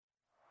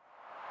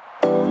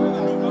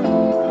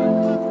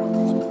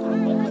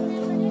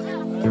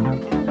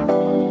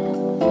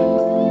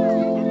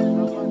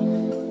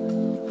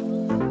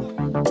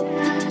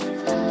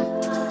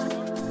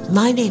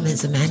My name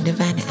is Amanda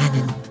Van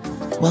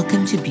Annen.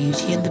 Welcome to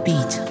Beauty and the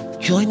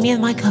Beat. Join me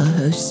and my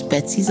co-hosts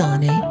Betsy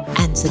Zane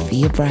and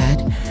Sophia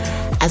Brad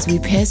as we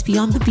pierce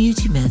beyond the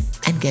beauty myth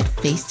and get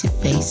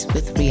face-to-face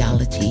with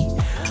reality.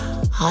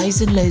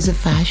 Highs and lows of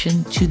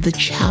fashion to the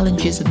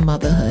challenges of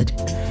motherhood,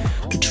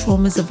 the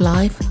traumas of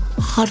life,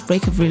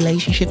 heartbreak of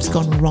relationships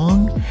gone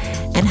wrong,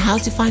 and how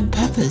to find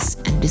purpose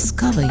and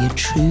discover your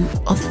true,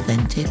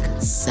 authentic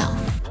self.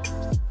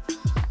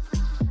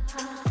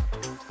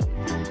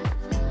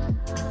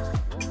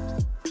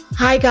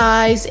 Hi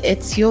guys,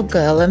 it's your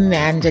girl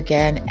Amanda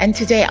again, and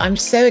today I'm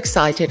so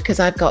excited because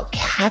I've got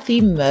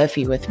Kathy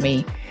Murphy with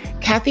me.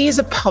 Kathy is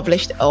a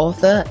published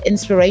author,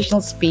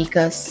 inspirational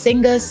speaker,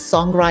 singer,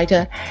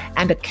 songwriter,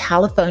 and a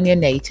California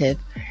native.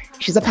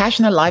 She's a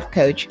passionate life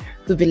coach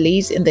who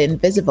believes in the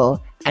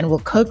invisible and will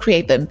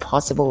co-create the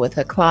impossible with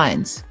her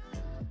clients.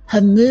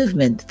 Her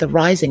movement, The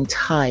Rising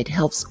Tide,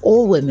 helps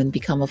all women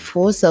become a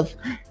force of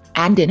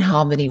and in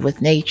harmony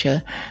with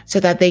nature so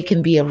that they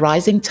can be a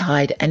rising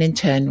tide and in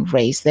turn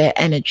raise their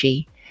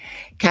energy.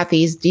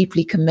 Kathy is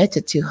deeply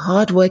committed to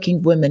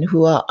hardworking women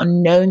who are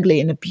unknowingly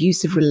in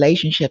abusive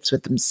relationships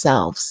with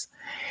themselves.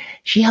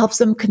 She helps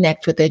them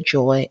connect with their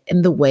joy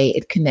in the way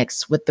it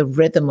connects with the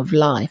rhythm of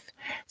life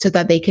so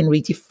that they can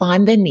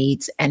redefine their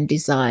needs and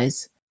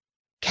desires.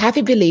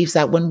 Kathy believes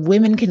that when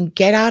women can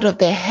get out of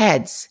their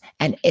heads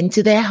and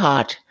into their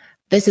heart,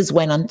 this is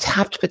when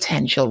untapped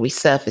potential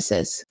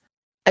resurfaces.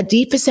 A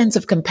deeper sense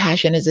of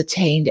compassion is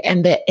attained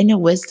and their inner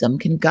wisdom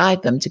can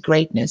guide them to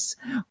greatness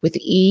with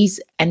ease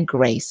and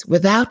grace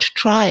without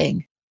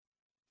trying.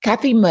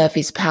 Kathy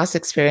Murphy's past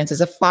experience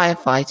as a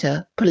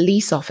firefighter,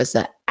 police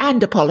officer,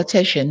 and a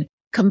politician,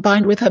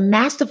 combined with her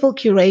masterful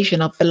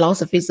curation of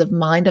philosophies of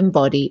mind and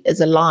body, is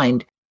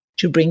aligned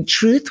to bring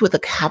truth with a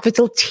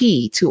capital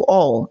T to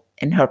all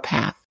in her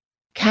path.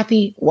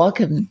 Kathy,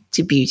 welcome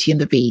to Beauty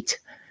and the Beat.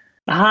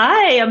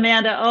 Hi,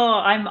 Amanda. Oh,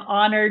 I'm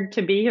honored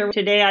to be here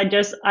today.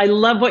 I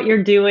love what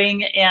you're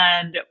doing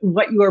and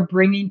what you are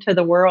bringing to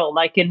the world.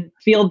 I can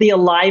feel the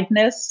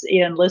aliveness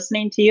in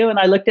listening to you. And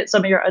I looked at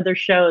some of your other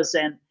shows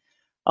and,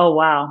 oh,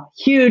 wow,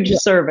 huge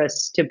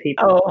service to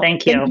people.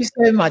 Thank you. Thank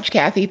you so much,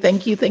 Kathy.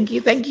 Thank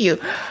you.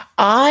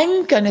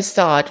 I'm going to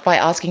start by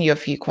asking you a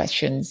few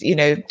questions.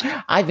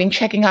 I've been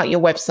checking out your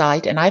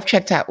website and I've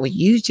checked out what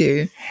you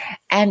do.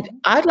 And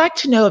I'd like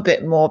to know a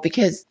bit more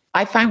because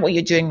I find what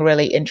you're doing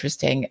really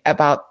interesting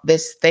about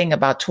this thing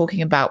about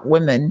talking about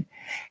women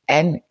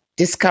and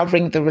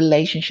discovering the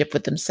relationship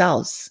with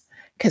themselves.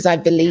 Because I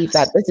believe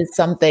that this is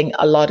something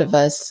a lot of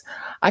us,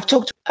 I've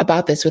talked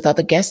about this with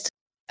other guests,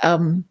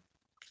 how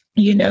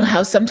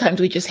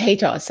sometimes we just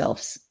hate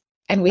ourselves.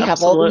 And we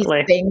have all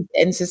these things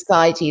in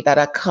society that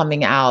are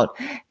coming out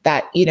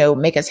that,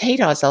 make us hate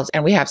ourselves.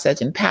 And we have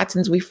certain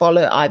patterns we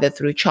follow either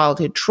through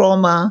childhood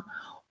trauma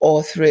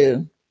or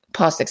through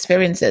past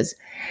experiences.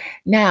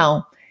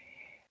 Now,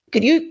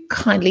 could you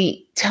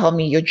kindly tell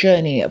me your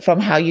journey from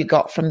how you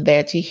got from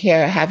there to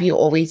here? Have you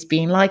always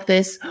been like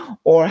this?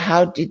 Or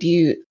how did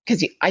you,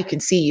 because I can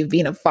see you've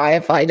been a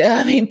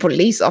firefighter,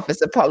 police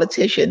officer,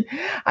 politician.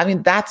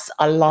 That's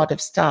a lot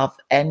of stuff.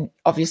 And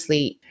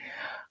obviously,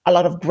 a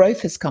lot of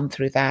growth has come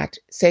through that.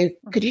 So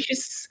could you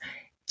just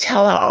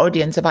tell our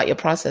audience about your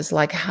process?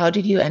 Like, how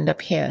did you end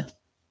up here?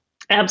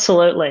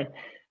 Absolutely.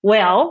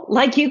 Well,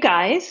 like you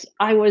guys,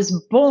 I was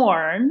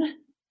born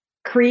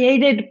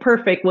created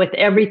perfect with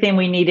everything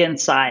we need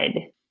inside.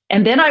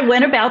 And then I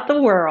went about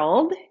the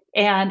world.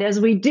 And as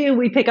we do,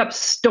 we pick up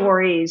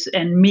stories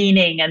and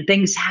meaning and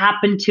things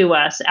happen to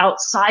us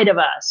outside of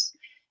us.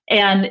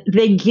 And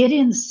they get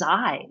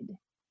inside.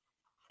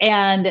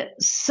 And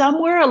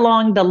somewhere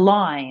along the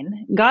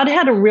line, God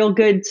had a real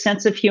good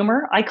sense of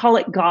humor. I call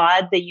it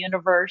God, the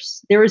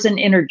universe. There is an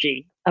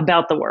energy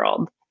about the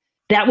world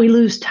that we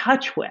lose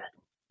touch with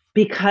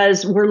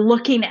because we're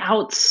looking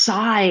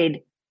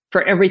outside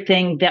for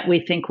everything that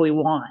we think we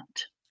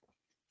want.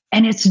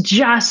 And it's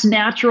just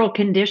natural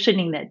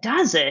conditioning that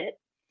does it.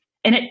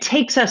 And it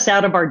takes us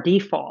out of our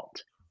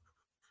default.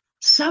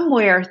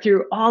 Somewhere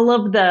through all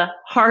of the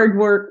hard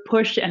work,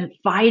 push, and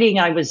fighting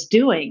I was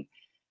doing,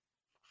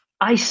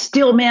 I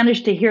still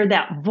managed to hear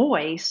that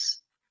voice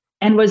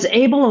and was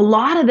able a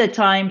lot of the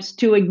times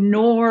to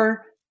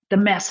ignore the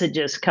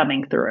messages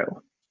coming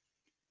through.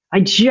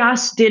 I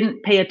just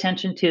didn't pay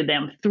attention to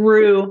them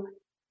through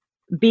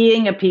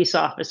being a peace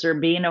officer,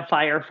 being a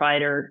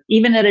firefighter,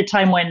 even at a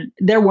time when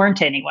there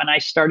weren't any when I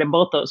started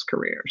both those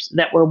careers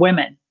that were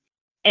women.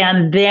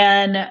 And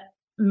then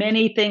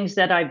many things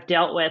that I've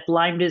dealt with,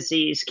 Lyme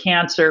disease,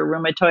 cancer,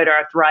 rheumatoid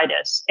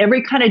arthritis,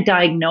 every kind of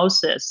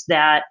diagnosis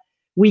that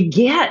we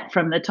get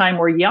from the time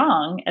we're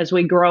young as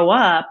we grow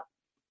up,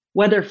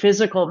 whether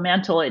physical,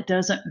 mental, it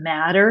doesn't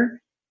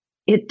matter.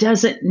 It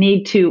doesn't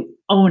need to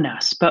own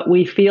us, but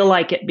we feel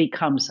like it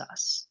becomes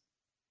us.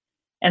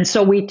 And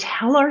so we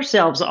tell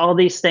ourselves all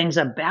these things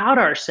about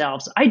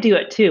ourselves. I do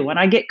it too. When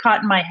I get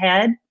caught in my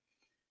head,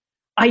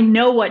 I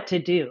know what to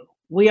do.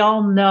 We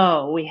all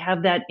know, we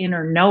have that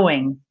inner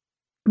knowing.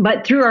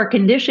 But through our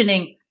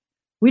conditioning,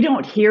 we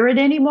don't hear it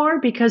anymore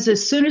because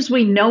as soon as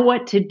we know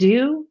what to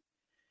do,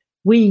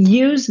 we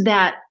use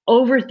that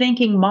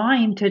overthinking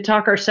mind to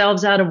talk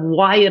ourselves out of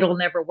why it'll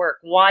never work,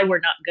 why we're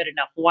not good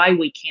enough, why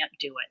we can't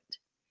do it.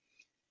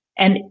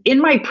 And in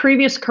my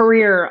previous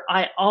career,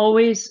 I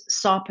always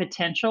saw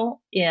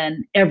potential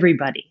in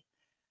everybody.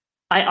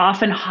 I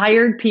often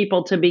hired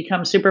people to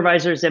become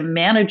supervisors and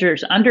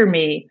managers under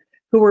me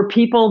who were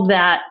people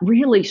that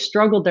really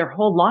struggled their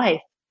whole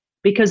life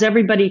because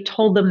everybody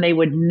told them they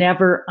would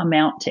never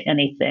amount to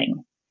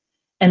anything.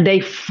 And they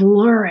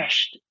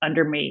flourished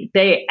under me.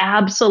 They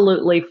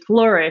absolutely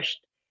flourished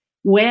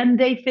when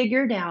they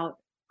figured out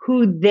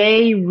who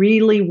they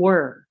really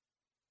were,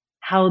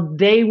 how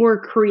they were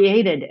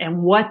created,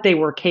 and what they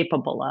were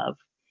capable of.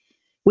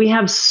 We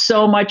have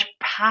so much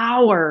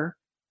power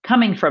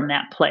coming from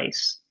that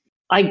place.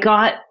 I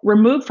got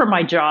removed from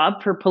my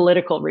job for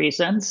political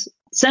reasons,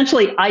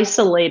 essentially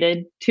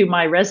isolated to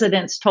my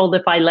residents, told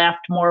if I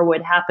left, more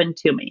would happen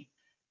to me.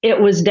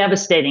 It was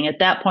devastating. At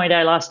that point,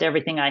 I lost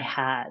everything I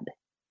had.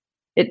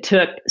 It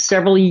took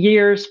several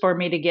years for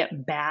me to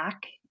get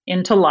back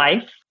into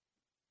life.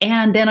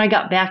 And then I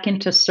got back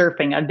into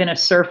surfing. I've been a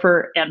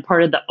surfer and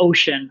part of the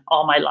ocean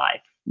all my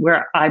life,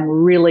 where I'm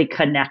really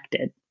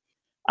connected.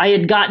 I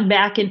had gotten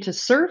back into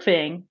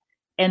surfing,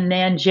 and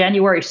then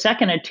January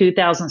 2nd of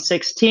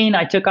 2016,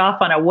 I took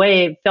off on a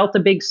wave, felt a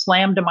big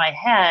slam to my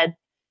head.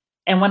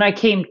 And when I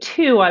came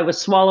to, I was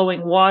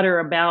swallowing water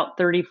about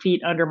 30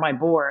 feet under my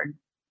board.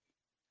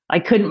 I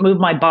couldn't move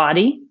my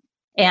body.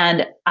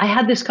 And I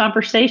had this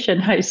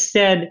conversation. I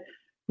said,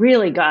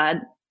 really,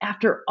 God,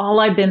 after all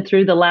I've been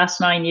through the last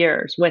 9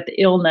 years with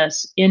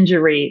illness,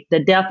 injury,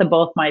 the death of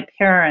both my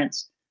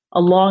parents,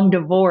 a long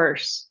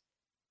divorce,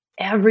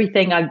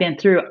 everything I've been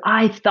through,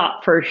 I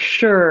thought for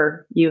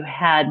sure you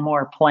had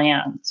more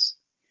plans.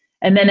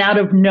 And then out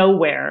of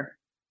nowhere,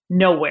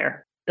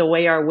 the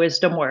way our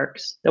wisdom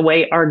works, the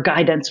way our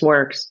guidance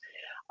works,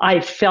 I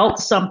felt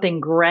something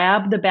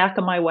grab the back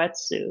of my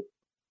wetsuit.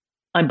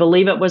 I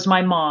believe it was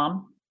my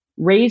mom,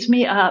 raise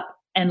me up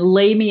and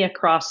lay me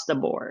across the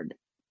board.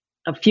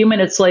 A few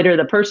minutes later,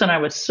 the person I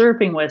was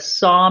surfing with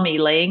saw me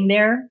laying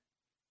there.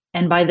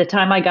 And by the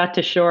time I got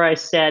to shore, I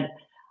said,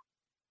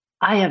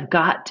 I have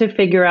got to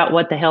figure out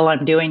what the hell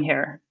I'm doing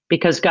here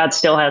because God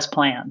still has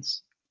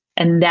plans.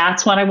 And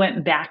that's when I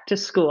went back to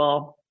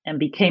school and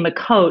became a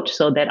coach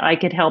so that I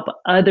could help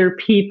other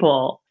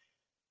people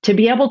to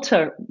be able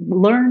to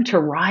learn to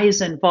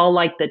rise and fall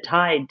like the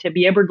tide, to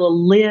be able to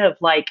live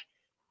like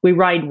we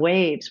ride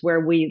waves,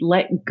 where we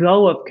let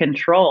go of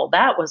control.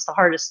 That was the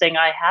hardest thing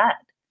I had,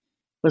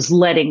 was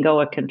letting go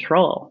of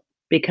control,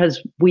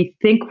 because we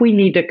think we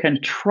need to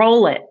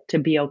control it to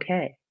be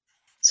okay.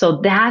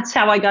 So that's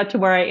how I got to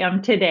where I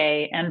am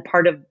today, and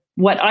part of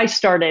what I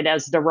started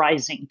as the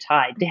Rising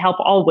Tide, to help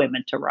all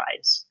women to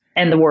rise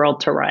and the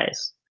world to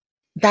rise.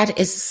 That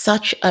is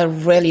such a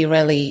really,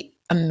 really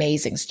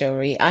amazing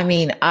story. I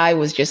mean, I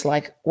was just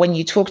like, when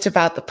you talked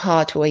about the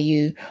part where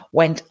you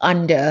went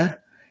under,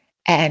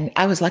 and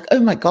I was like, oh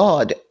my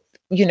God,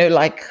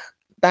 like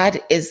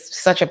that is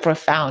such a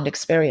profound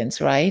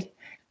experience, right?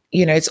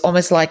 It's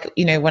almost like,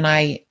 when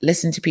I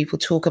listen to people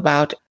talk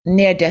about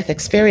near-death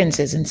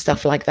experiences and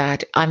stuff like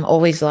that, I'm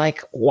always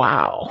like,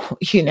 wow,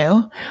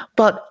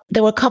 But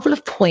there were a couple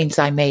of points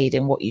I made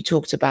in what you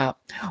talked about.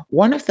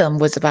 One of them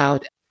was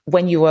about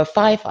when you were a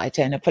firefighter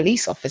and a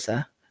police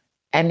officer,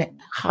 and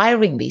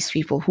hiring these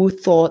people who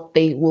thought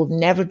they will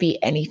never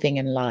be anything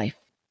in life.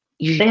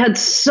 They had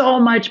so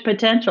much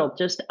potential,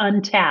 just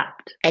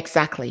untapped.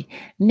 Exactly.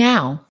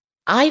 Now,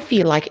 I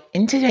feel like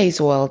in today's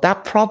world,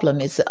 that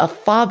problem is a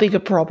far bigger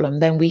problem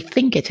than we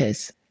think it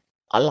is.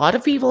 A lot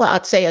of people,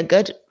 I'd say a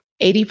good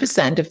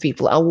 80% of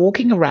people, are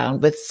walking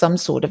around with some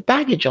sort of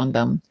baggage on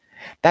them,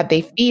 that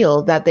they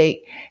feel that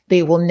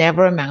they will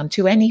never amount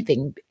to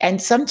anything.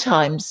 And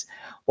sometimes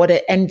what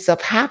it ends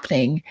up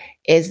happening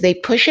is they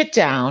push it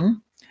down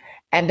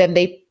and then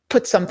they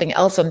put something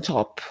else on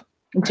top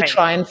to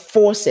try and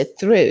force it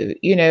through,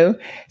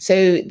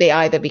 So they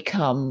either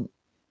become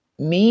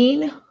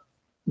mean,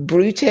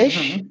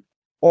 brutish,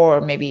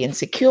 or maybe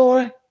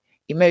insecure,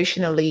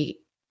 emotionally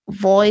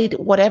void,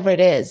 whatever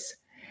it is.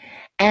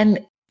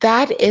 And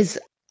that is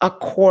a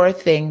core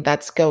thing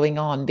that's going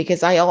on,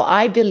 because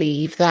I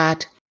believe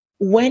that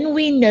when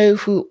we know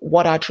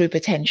what our true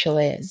potential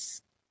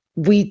is,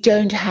 we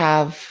don't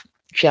have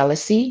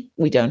jealousy,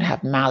 we don't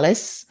have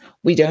malice,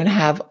 we don't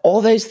have all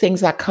those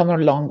things that come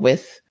along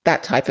with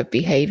that type of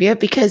behavior,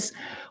 because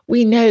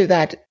we know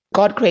that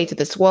God created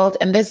this world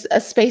and there's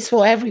a space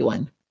for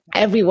everyone.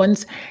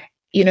 Everyone's,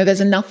 there's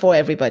enough for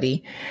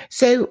everybody.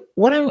 So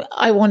what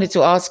I wanted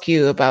to ask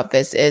you about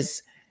this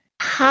is,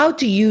 how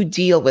do you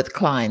deal with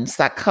clients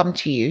that come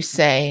to you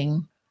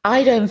saying,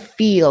 I don't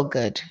feel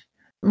good?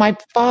 My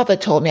father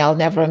told me I'll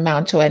never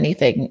amount to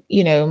anything.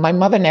 My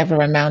mother never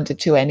amounted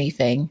to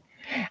anything.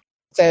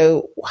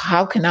 So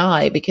how can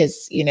I?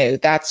 Because,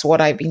 that's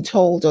what I've been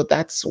told, or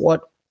that's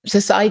what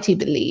society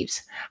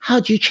believes. How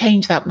do you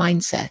change that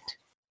mindset?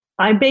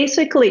 I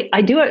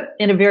do it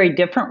in a very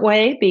different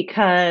way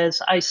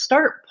because I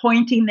start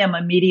pointing them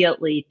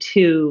immediately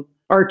to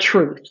our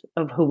truth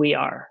of who we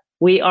are.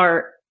 We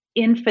are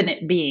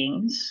infinite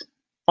beings,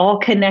 all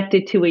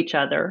connected to each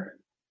other,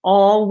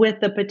 all with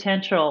the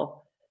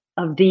potential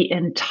of the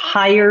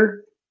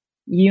entire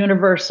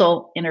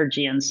universal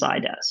energy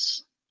inside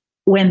us.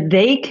 When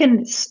they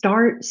can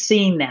start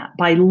seeing that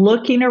by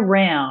looking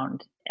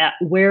around at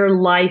where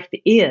life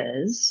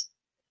is,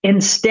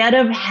 instead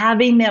of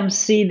having them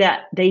see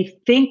that they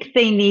think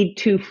they need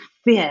to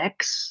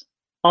fix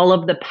all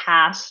of the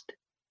past,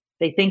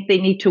 they think they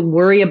need to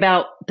worry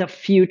about the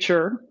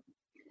future.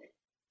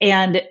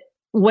 And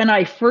when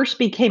I first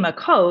became a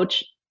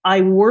coach,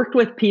 I worked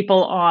with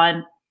people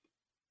on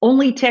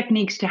only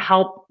techniques to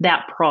help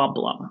that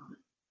problem.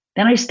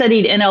 Then I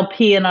studied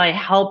NLP and I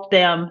helped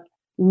them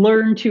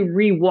learn to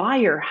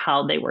rewire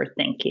how they were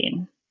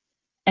thinking.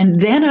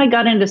 And then I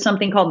got into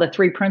something called the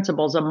 3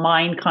 principles of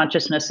mind,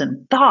 consciousness,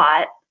 and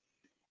thought.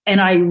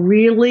 And I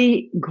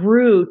really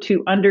grew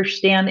to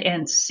understand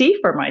and see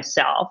for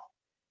myself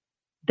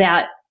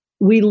that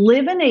we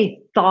live in a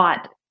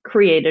thought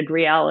created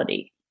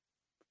reality.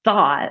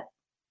 Thought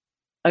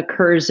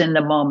occurs in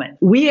the moment.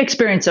 We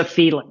experience a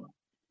feeling.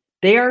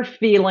 They are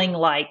feeling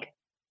like,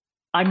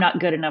 I'm not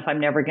good enough. I'm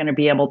never going to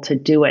be able to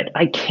do it.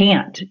 I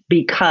can't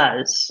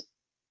because.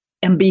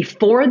 And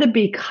before the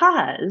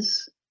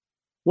because,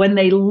 when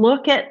they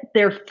look at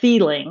their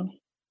feeling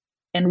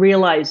and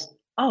realize,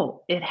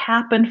 oh, it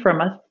happened from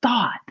a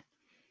thought.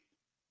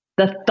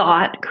 The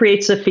thought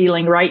creates a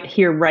feeling right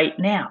here, right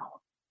now.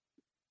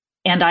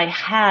 And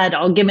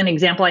I'll give an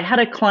example. I had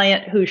a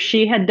client who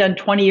she had done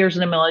 20 years in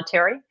the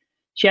military.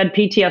 She had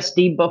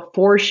PTSD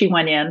before she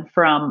went in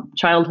from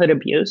childhood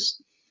abuse.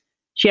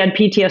 She had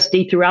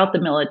PTSD throughout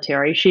the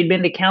military. She'd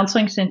been to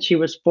counseling since she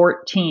was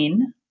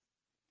 14.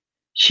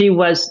 She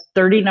was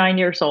 39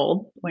 years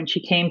old when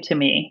she came to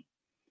me.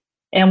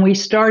 And we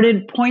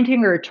started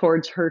pointing her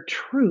towards her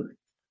truth.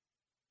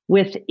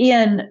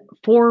 Within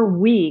 4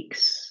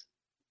 weeks,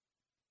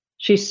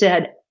 she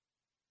said,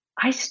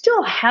 I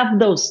still have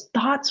those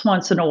thoughts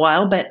once in a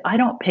while, but I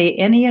don't pay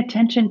any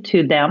attention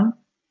to them.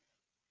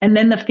 And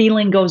then the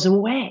feeling goes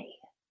away.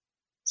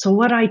 So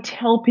what I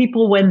tell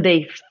people when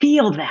they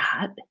feel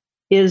that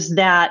is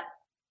that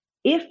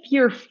if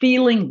you're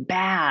feeling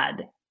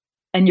bad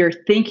and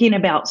you're thinking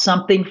about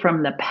something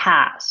from the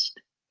past,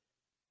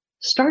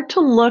 start to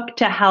look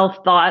to how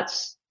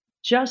thoughts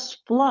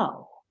just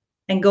flow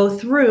and go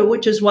through,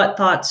 which is what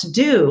thoughts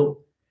do.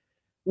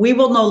 We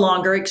will no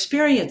longer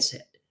experience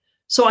it.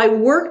 So I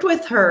worked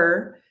with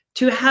her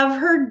to have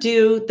her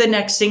do the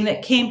next thing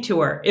that came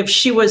to her. If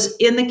she was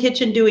in the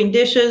kitchen doing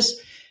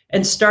dishes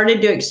and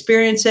started to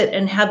experience it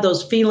and had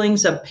those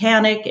feelings of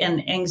panic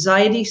and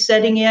anxiety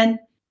setting in,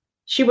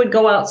 she would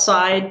go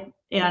outside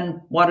and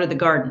water the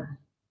garden.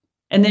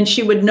 And then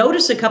she would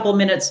notice a couple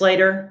minutes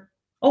later,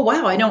 oh,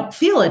 wow, I don't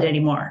feel it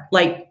anymore.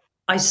 Like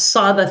I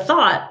saw the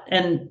thought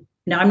and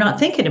now I'm not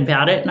thinking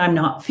about it and I'm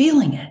not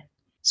feeling it.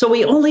 So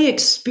we only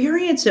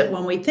experience it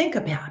when we think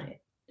about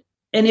it.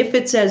 And if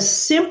it's as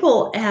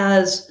simple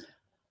as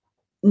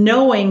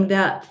knowing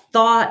that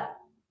thought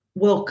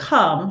will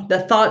come, the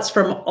thoughts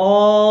from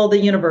all the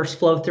universe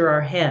flow through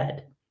our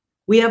head,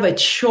 we have a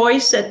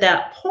choice at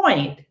that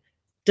point.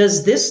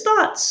 Does this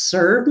thought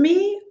serve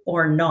me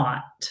or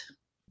not?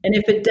 And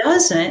if it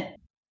doesn't,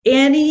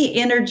 any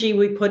energy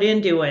we put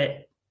into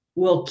it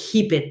will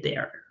keep it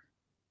there.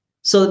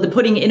 So the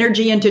putting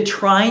energy into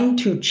trying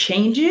to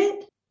change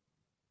it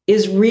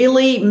is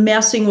really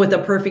messing with the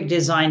perfect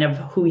design of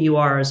who you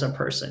are as a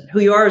person. Who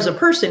you are as a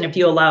person, if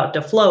you allow it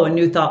to flow, a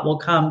new thought will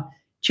come.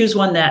 Choose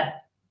one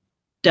that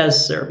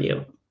does serve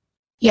you.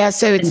 Yeah,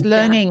 so it's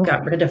learning.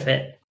 Got rid of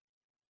it.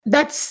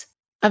 That's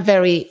a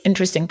very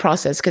interesting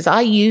process because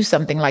I use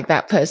something like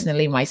that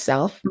personally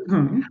myself.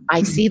 Mm-hmm.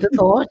 I see the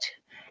thought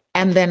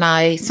and then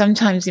I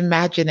sometimes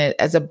imagine it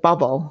as a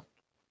bubble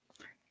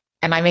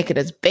and I make it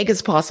as big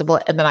as possible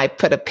and then I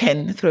put a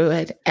pin through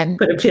it and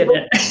put a pin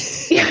in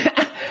it.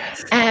 Yeah.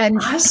 And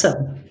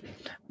awesome.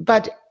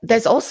 But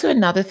there's also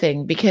another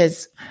thing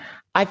because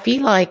I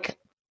feel like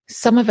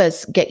some of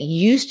us get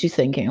used to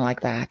thinking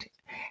like that.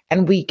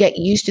 And we get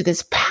used to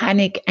this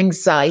panic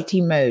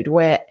anxiety mode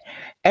where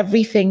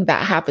everything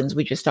that happens,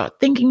 we just start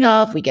thinking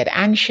of, we get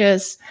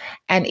anxious.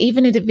 And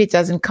even if it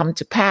doesn't come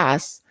to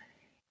pass,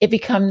 it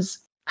becomes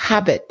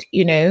habit,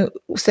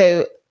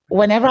 So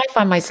whenever I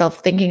find myself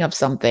thinking of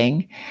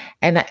something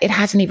and it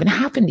hasn't even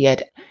happened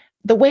yet,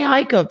 the way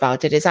I go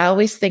about it is I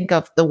always think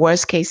of the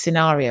worst case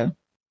scenario.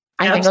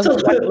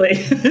 Absolutely.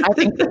 I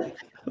think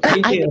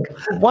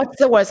what's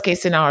the worst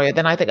case scenario?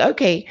 Then I think,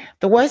 okay,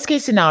 the worst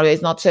case scenario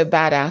is not so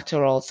bad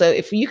after all. So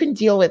if you can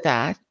deal with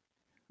that,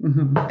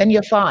 then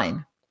you're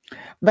fine.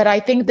 But I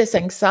think this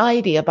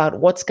anxiety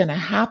about what's going to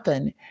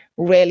happen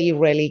really,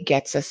 really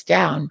gets us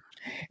down.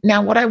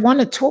 Now, what I want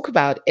to talk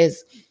about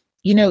is,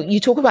 you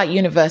talk about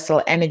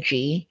universal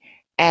energy,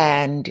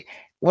 and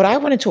what I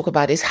want to talk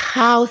about is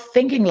how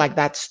thinking like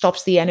that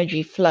stops the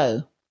energy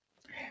flow.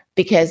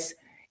 Because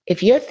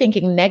if you're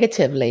thinking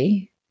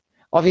negatively,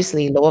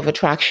 obviously law of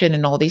attraction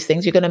and all these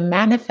things, you're going to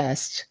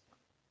manifest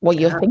what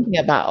you're thinking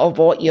about or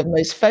what you're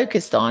most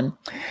focused on.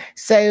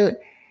 So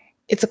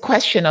it's a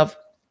question of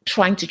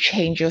trying to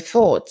change your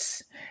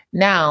thoughts.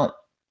 Now,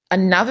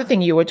 another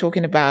thing you were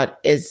talking about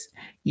is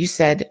you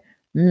said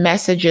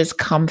messages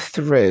come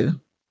through.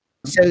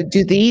 So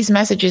do these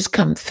messages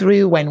come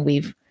through when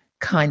we've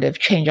kind of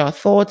changed our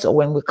thoughts or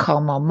when we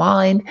calm our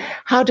mind?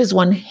 How does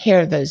one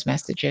hear those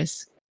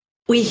messages?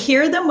 We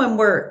hear them when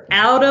we're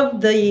out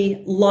of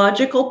the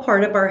logical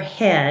part of our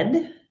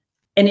head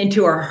and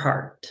into our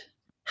heart.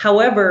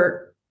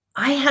 However,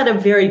 I had a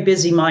very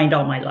busy mind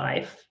all my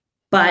life,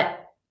 but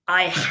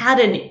I had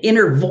an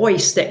inner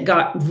voice that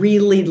got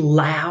really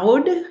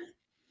loud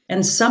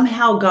and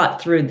somehow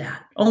got through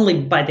that,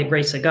 only by the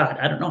grace of God.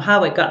 I don't know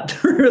how it got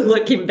through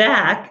looking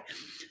back,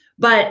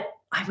 but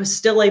I was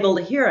still able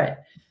to hear it.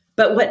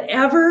 But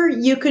whatever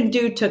you can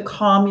do to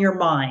calm your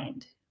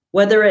mind,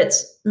 whether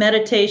it's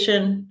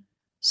meditation,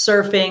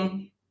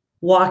 surfing,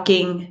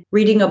 walking,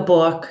 reading a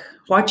book,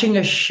 watching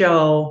a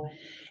show,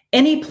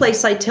 any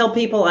place I tell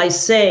people, I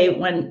say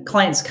when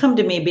clients come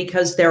to me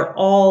because they're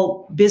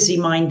all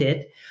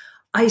busy-minded,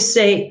 I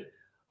say,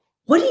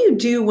 what do you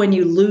do when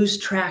you lose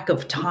track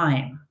of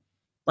time?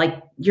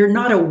 Like you're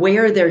not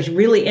aware there's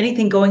really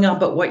anything going on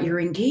but what you're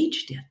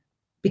engaged in.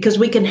 Because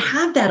we can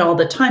have that all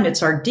the time.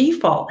 It's our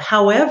default.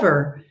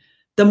 However,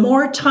 the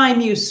more time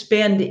you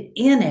spend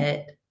in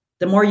it,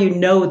 the more you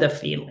know the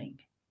feeling.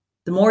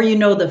 The more you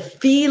know the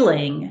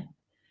feeling,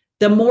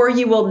 the more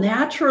you will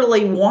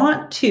naturally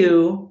want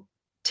to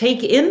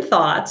take in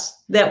thoughts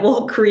that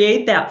will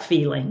create that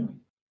feeling.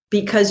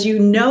 Because you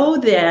know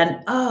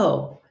then,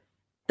 oh,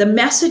 the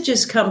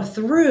messages come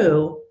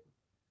through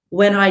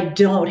when I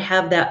don't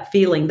have that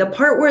feeling. The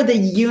part where the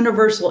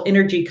universal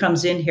energy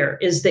comes in here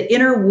is the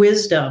inner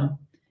wisdom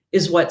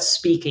is what's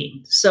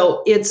speaking.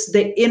 So it's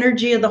the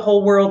energy of the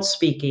whole world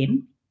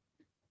speaking,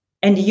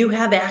 and you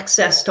have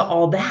access to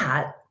all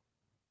that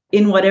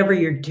in whatever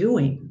you're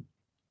doing.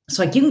 It's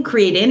like you can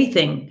create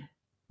anything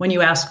when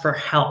you ask for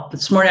help.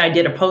 This morning I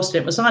did a post,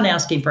 and it was on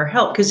asking for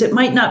help, because it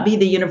might not be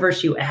the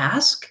universe you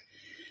ask,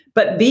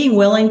 but being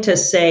willing to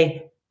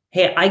say,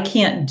 hey, I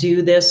can't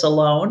do this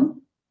alone.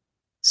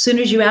 As soon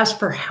as you ask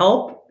for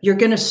help, you're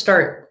going to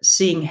start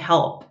seeing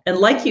help. And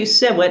like you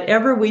said,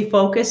 whatever we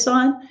focus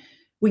on,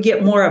 we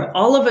get more of.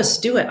 All of us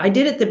do it. I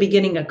did it at the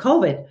beginning of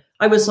COVID.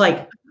 I was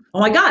like, oh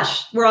my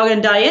gosh, we're all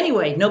going to die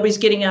anyway. Nobody's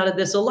getting out of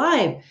this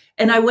alive.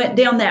 And I went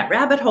down that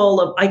rabbit hole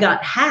of, I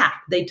got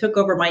hacked. They took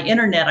over my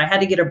internet. I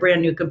had to get a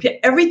brand new computer.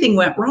 Everything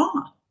went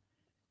wrong.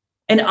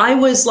 And I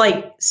was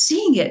like,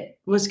 seeing it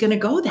was going to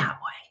go that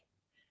way.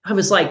 I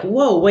was like,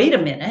 whoa, wait a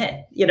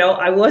minute.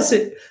 I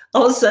wasn't,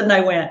 all of a sudden I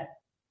went,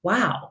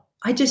 wow,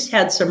 I just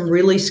had some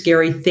really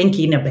scary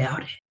thinking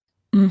about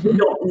it. Mm-hmm. You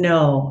don't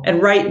know.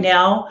 And right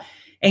now,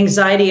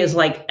 anxiety is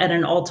like at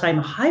an all-time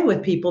high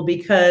with people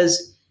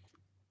because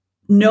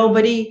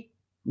nobody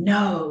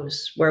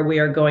knows where we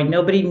are going.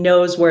 Nobody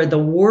knows where the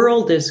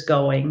world is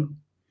going.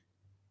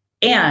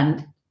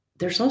 And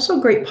there's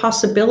also great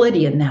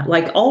possibility in that.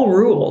 Like all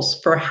rules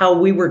for how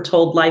we were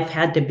told life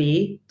had to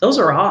be, those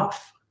are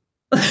off.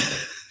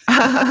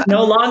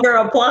 No longer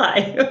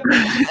apply.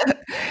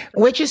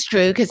 Which is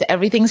true, because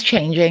everything's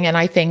changing. And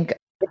I think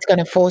it's going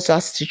to force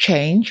us to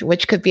change,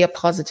 which could be a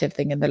positive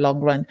thing in the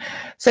long run.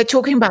 So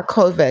talking about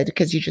COVID,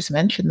 because you just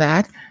mentioned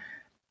that,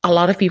 a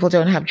lot of people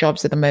don't have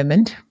jobs at the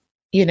moment.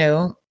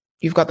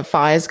 You've got the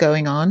fires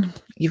going on.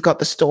 You've got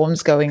the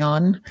storms going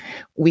on.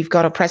 We've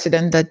got a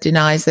president that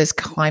denies there's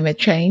climate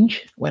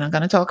change. We're not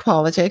going to talk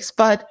politics,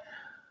 but,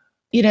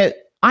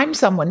 I'm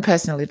someone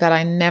personally that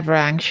I'm never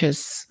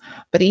anxious,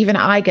 but even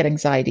I get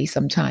anxiety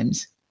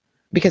sometimes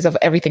because of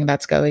everything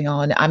that's going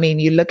on. I mean,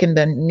 you look in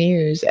the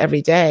news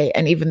every day,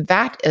 and even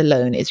that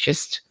alone is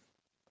just,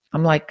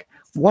 I'm like,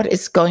 what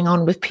is going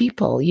on with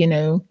people?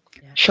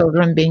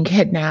 Children being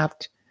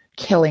kidnapped,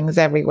 killings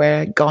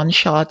everywhere,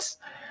 gunshots.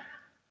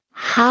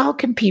 How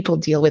can people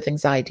deal with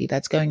anxiety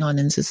that's going on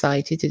in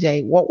society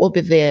today? What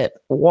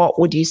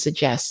would you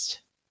suggest?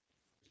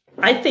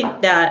 I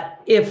think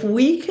that if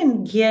we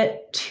can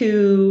get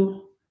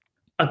to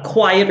a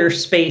quieter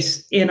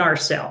space in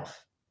ourselves,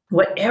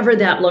 whatever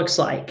that looks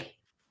like,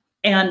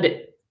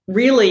 and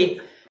really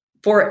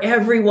for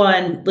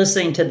everyone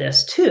listening to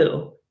this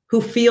too, who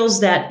feels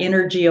that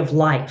energy of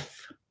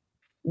life,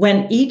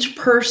 when each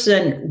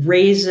person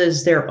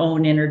raises their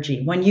own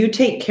energy, when you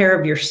take care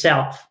of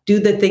yourself, do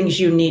the things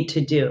you need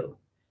to do.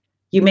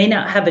 You may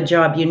not have a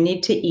job, you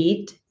need to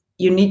eat,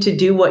 you need to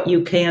do what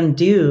you can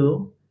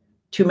do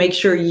to make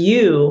sure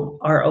you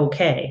are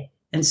okay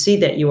and see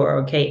that you are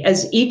okay.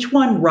 As each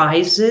one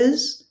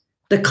rises,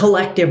 the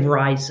collective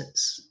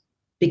rises,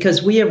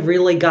 because we have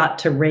really got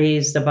to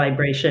raise the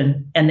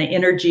vibration and the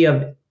energy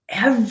of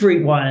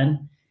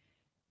everyone.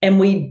 And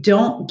we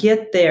don't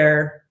get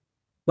there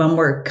when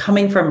we're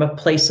coming from a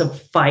place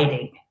of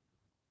fighting.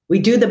 We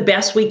do the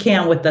best we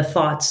can with the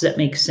thoughts that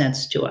make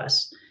sense to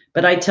us.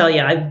 But I tell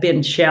you, I've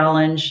been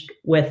challenged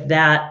with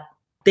that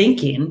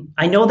thinking.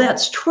 I know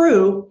that's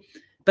true,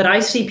 but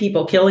I see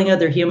people killing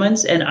other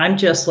humans, and I'm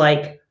just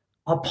like,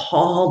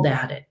 appalled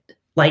at it.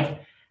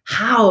 Like,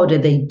 how do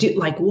they do?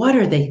 Like, what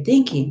are they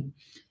thinking?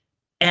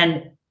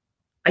 And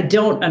I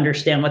don't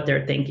understand what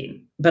they're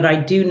thinking, but I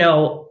do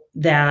know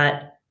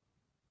that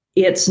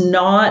it's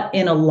not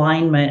in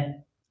alignment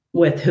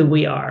with who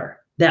we are,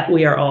 that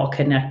we are all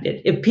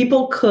connected. If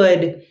people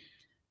could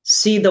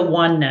see the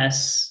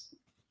oneness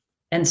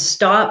and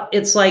stop,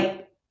 it's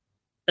like,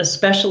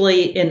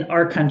 especially in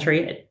our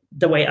country,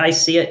 the way I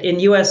see it, in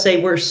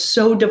USA, we're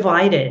so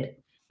divided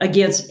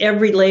against,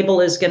 every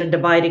label is going to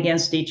divide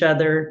against each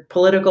other,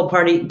 political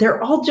party,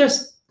 they're all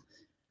just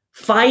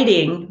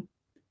fighting.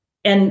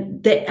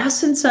 And the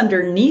essence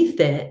underneath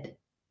it,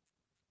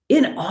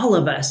 in all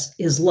of us,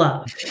 is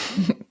love.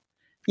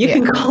 You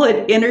can call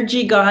it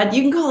energy, God,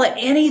 you can call it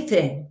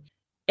anything.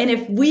 And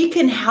if we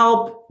can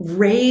help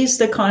raise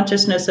the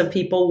consciousness of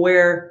people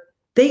where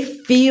they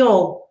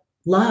feel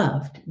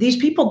loved, these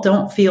people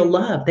don't feel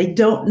love. They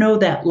don't know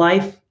that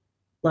life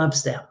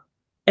loves them.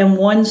 And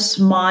one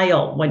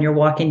smile when you're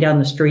walking down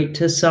the street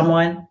to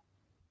someone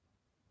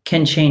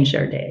can change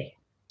their day.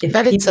 If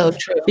That is so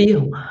true.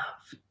 feel love.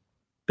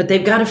 But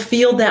they've got to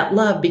feel that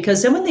love,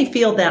 because then when they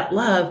feel that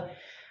love,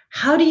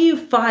 how do you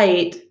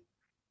fight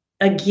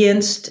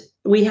against,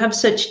 we have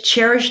such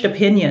cherished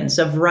opinions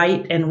of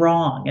right and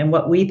wrong and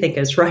what we think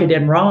is right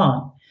and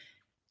wrong.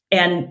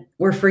 And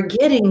we're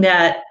forgetting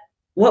that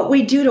what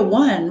we do to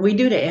one, we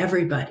do to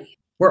everybody.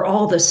 We're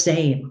all the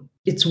same.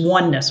 It's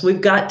oneness. We've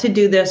got to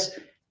do this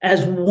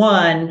as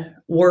one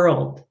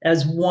world,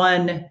 as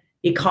one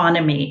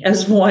economy,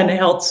 as one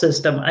health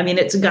system. I mean,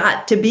 it's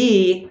got to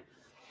be,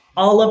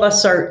 all of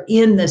us are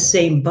in the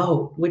same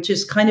boat, which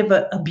is kind of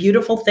a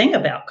beautiful thing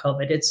about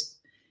COVID.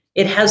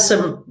 It has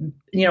some,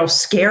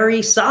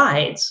 scary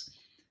sides,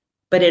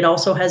 but it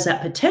also has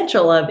that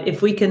potential of,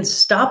 if we can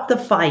stop the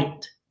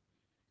fight.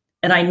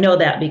 And I know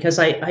that because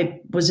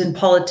I was in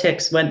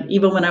politics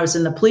even when I was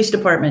in the police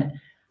department,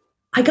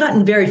 I got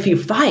in very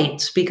few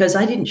fights because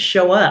I didn't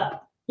show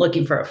up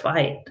looking for a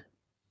fight.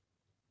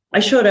 I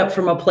showed up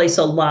from a place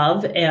of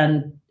love,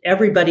 and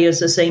everybody is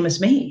the same as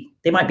me.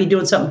 They might be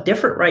doing something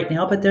different right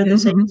now, but they're the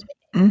same as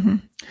me. Mm-hmm.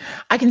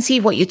 I can see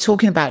what you're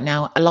talking about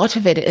now. A lot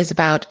of it is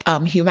about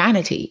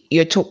humanity.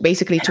 You're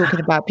basically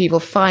talking about people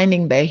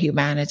finding their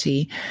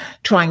humanity,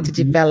 trying to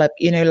develop,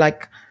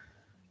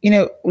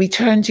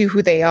 return to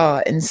who they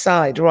are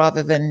inside,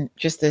 rather than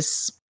just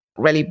this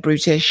really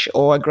brutish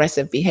or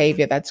aggressive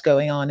behavior that's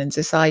going on in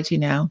society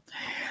now.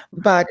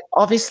 But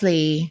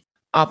obviously,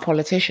 our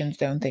politicians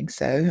don't think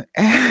so.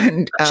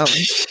 And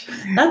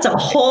that's a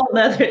whole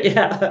nother,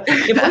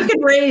 if we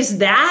could raise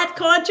that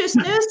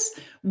consciousness,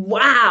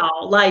 wow,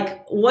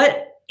 like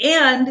what?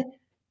 And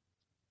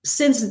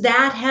since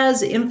that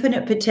has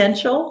infinite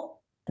potential,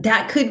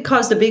 that could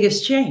cause the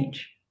biggest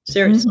change.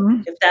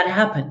 Seriously, if that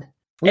happened.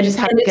 And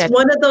it's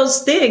one of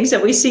those things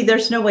that we see,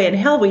 there's no way in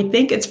hell we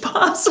think it's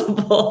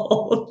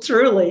possible,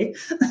 truly.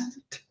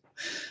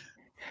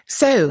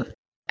 So,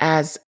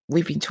 as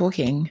we've been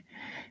talking,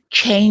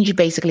 change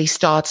basically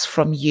starts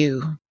from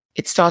you.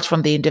 It starts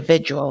from the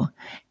individual.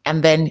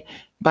 And then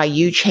by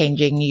you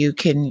changing, you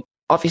can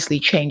obviously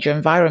change your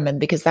environment,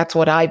 because that's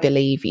what I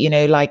believe.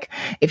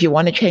 If you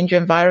want to change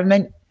your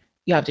environment,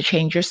 you have to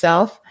change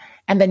yourself,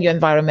 and then your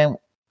environment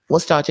will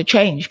start to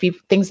change.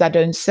 Things that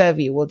don't serve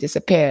you will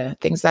disappear.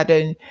 Things that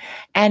don't.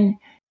 And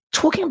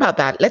talking about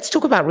that, let's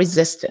talk about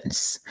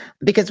resistance,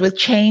 because with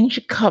change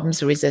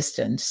comes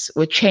resistance.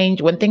 With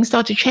change, when things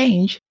start to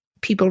change,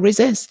 people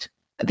resist.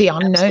 The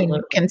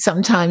unknown can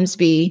sometimes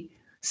be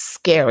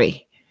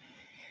scary.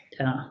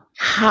 Yeah.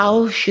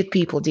 How should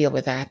people deal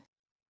with that?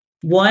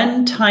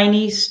 One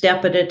tiny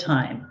step at a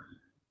time.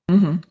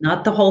 Mm-hmm.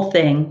 Not the whole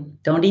thing.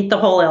 Don't eat the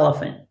whole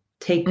elephant.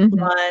 Take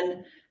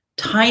one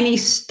tiny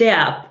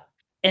step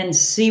and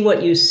see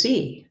what you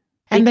see.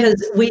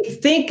 Because we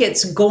think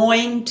it's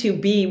going to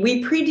be,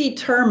 we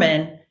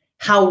predetermine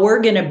how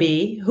we're going to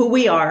be, who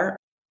we are.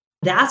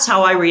 That's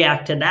how I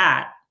react to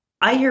that.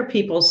 I hear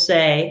people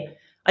say,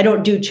 I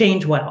don't do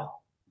change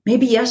well.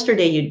 Maybe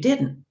yesterday you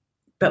didn't,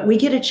 but we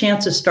get a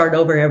chance to start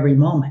over every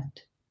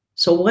moment.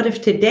 So what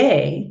if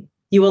today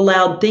you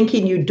allowed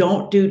thinking you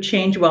don't do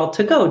change well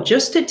to go,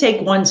 just to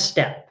take one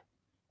step?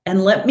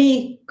 And let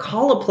me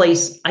call a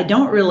place I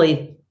don't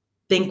really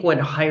think would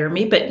hire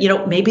me, but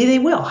maybe they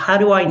will. How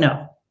do I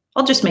know?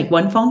 I'll just make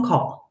one phone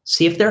call,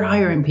 see if they're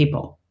hiring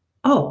people.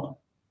 Oh,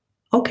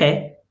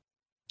 okay.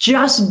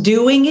 Just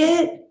doing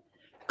it.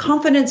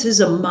 Confidence is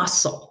a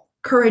muscle.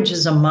 Courage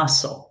is a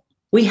muscle.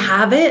 We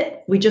have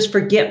it. We just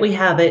forget we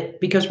have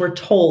it because we're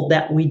told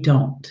that we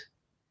don't.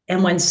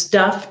 And when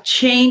stuff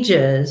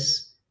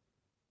changes,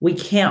 we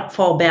can't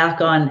fall back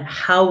on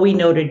how we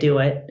know to do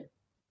it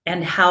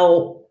and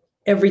how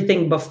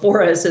everything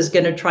before us is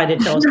going to try to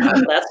tell us,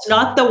 oh, that's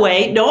not the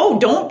way. No,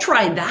 don't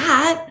try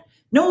that.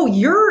 No,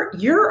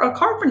 you're a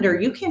carpenter.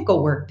 You can't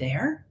go work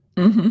there.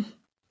 Mm-hmm.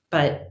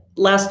 But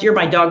last year,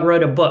 my dog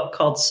wrote a book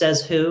called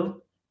Says Who.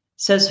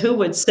 Says Who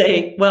would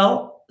say,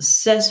 well,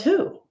 says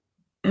who?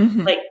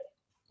 Mm-hmm. Like,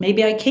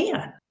 maybe I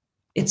can.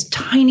 It's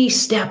tiny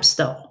steps,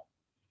 though.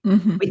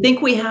 Mm-hmm. We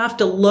think we have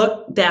to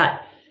look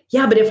that,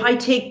 but if I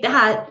take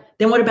that,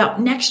 Then what about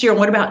next year? And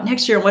what about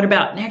next year? And what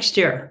about next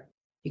year?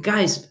 You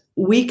guys,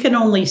 we can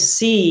only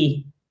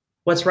see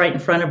what's right in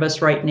front of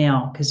us right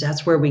now because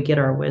that's where we get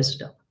our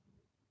wisdom.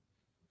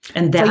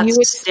 And that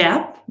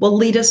step will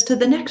lead us to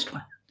the next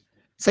one.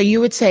 So you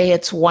would say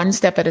it's one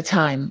step at a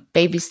time,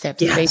 baby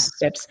steps, yes, baby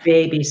steps.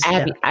 Baby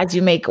steps. As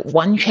you make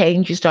one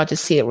change, you start to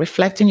see it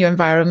reflect in your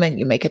environment.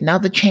 You make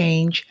another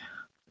change,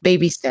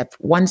 baby step,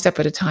 one step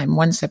at a time,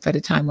 one step at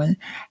a time. And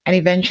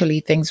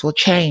eventually things will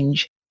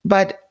change.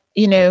 But,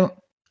 you know,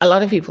 a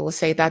lot of people will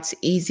say that's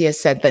easier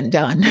said than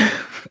done.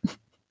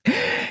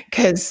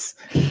 Because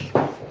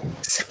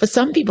for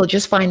some people,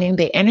 just finding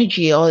the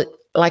energy or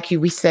like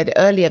we said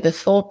earlier, the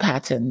thought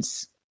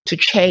patterns to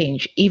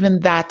change, even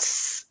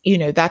that's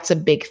a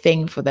big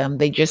thing for them.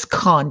 They just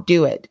can't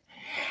do it.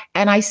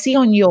 And I see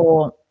on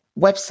your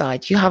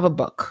website, you have a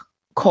book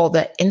called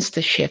the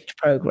InstaShift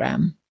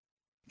Program.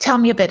 Tell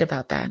me a bit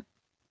about that.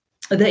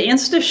 The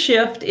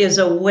InstaShift is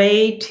a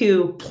way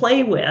to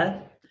play with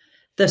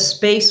the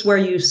space where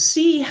you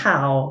see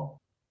how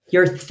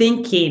you're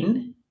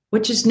thinking,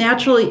 which is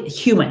naturally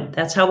human.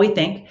 That's how we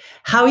think.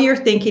 How you're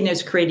thinking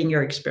is creating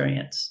your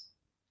experience.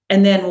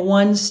 And then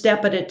one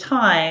step at a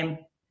time,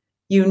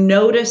 you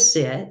notice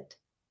it,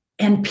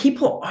 and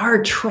people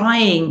are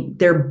trying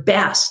their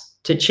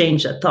best to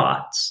change the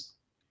thoughts.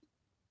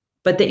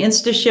 But the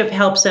InstaShift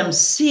helps them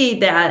see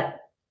that,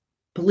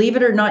 believe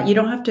it or not, you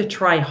don't have to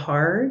try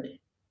hard.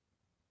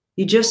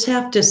 You just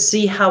have to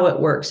see how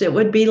it works. It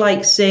would be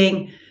like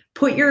saying,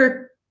 put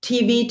your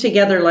TV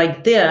together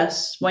like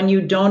this when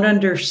you don't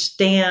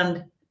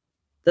understand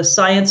the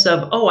science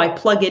of, oh, I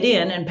plug it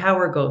in and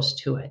power goes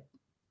to it.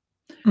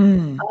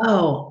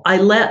 Oh, I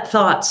let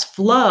thoughts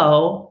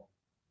flow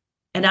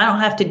and I don't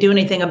have to do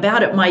anything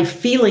about it. My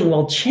feeling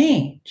will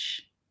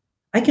change.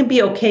 I can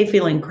be okay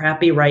feeling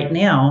crappy right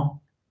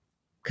now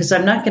because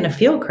I'm not going to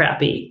feel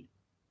crappy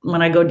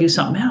when I go do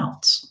something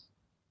else.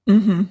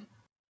 Mm-hmm.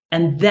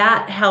 And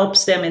that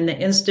helps them in the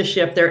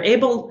InstaShift. They're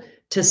able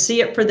to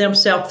see it for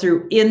themselves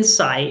through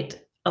insight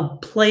of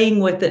playing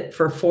with it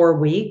for 4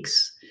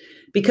 weeks,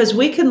 because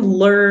we can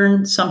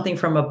learn something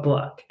from a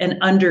book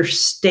and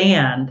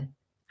understand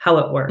how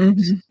it works.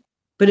 Mm-hmm.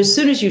 But as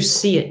soon as you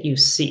see it, you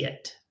see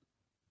it.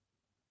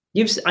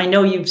 I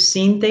know you've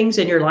seen things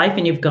in your life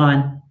and you've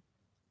gone,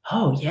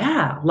 oh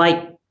yeah,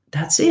 like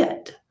that's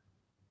it.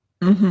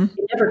 Mm-hmm.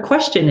 You never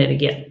question it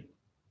again.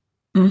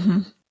 Mm-hmm.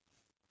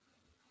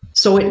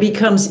 So it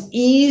becomes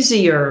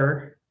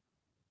easier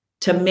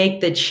to make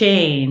the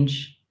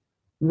change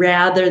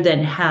rather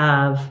than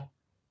have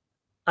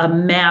a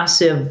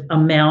massive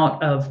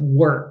amount of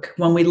work.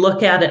 When we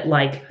look at it,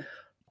 like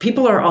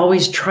people are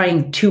always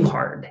trying too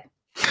hard.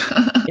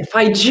 If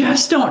I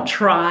just don't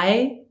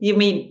try, you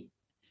mean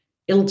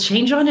it'll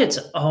change on its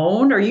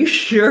own? Are you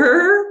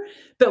sure?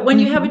 But when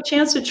you have a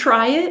chance to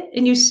try it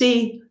and you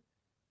see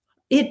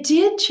it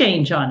did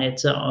change on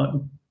its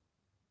own,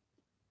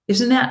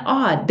 isn't that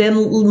odd? Then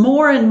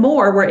more and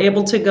more we're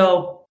able to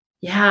go,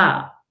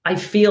 yeah, I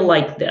feel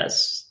like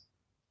this.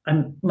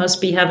 I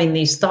must be having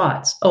these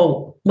thoughts.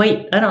 Oh,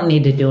 wait, I don't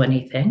need to do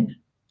anything.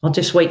 I'll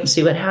just wait and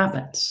see what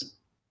happens.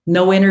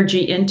 No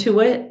energy into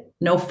it,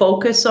 no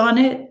focus on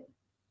it,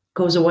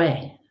 goes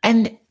away.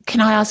 And can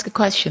I ask a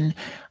question?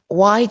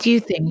 Why do you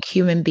think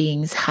human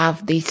beings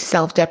have these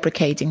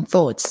self-deprecating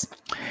thoughts?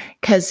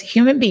 Because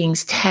human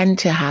beings tend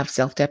to have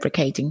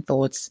self-deprecating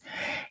thoughts.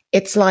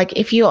 It's like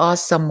if you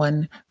ask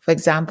someone, for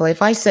example,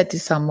 if I said to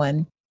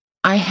someone,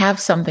 I have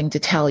something to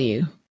tell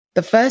you,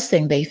 the first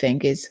thing they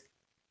think is,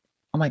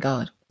 oh my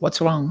God,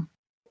 what's wrong?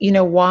 You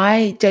know,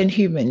 why don't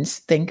humans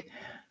think,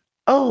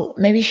 oh,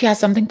 maybe she has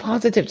something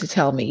positive to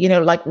tell me? You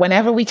know, like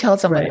whenever we tell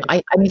someone,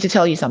 right. I need to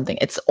tell you something,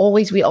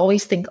 we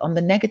always think on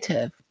the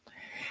negative.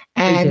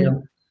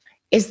 And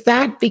is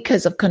that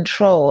because of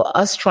control,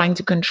 us trying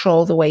to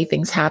control the way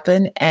things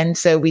happen? And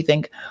so we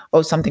think,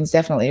 oh, something's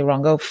definitely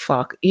wrong. Oh,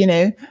 fuck, you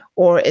know?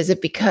 Or is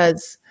it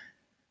because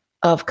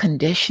of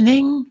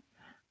conditioning?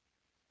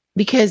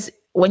 Because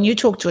when you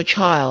talk to a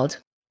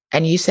child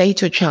and you say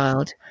to a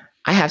child,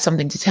 I have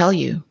something to tell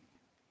you,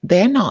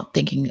 they're not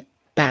thinking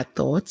bad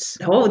thoughts.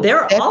 Oh,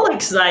 they're all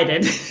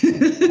excited.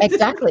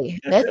 Exactly.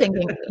 They're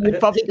thinking, you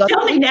probably got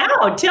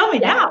Tell me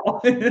now.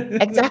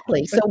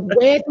 Exactly. So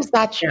where does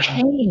that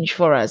change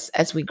for us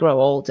as we grow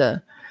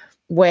older,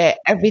 where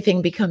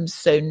everything becomes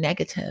so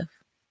negative?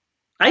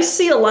 I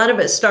see a lot of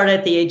it start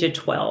at the age of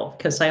 12,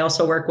 because I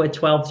also work with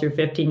 12 through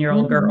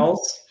 15-year-old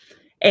girls.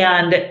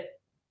 And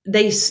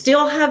they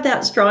still have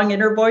that strong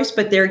inner voice,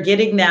 but they're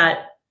getting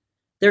that,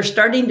 they're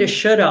starting to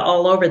shoulda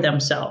all over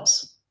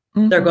themselves.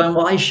 They're going,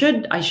 well, I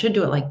should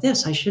do it like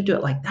this. I should do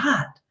it like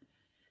that.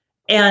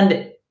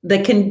 And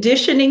the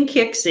conditioning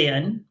kicks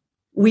in.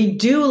 We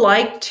do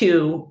like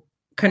to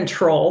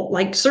control.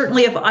 Like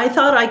certainly if I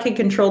thought I could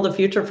control the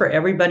future for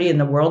everybody in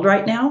the world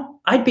right now,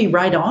 I'd be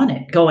right on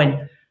it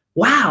going,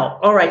 wow,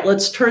 all right,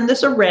 let's turn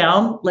this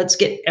around. Let's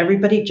get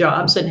everybody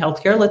jobs and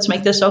healthcare. Let's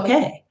make this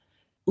okay.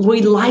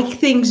 We like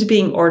things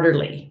being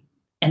orderly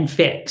and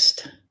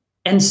fixed.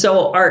 And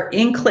so our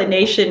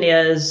inclination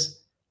is,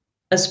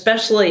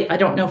 especially, I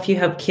don't know if you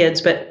have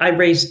kids, but I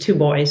raised 2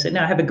 boys and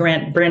now I have a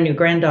brand new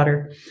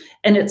granddaughter.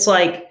 And it's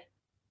like,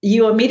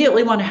 you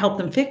immediately want to help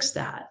them fix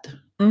that.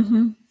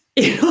 Mm-hmm.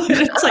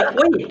 It's like,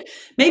 wait,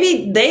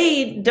 maybe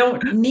they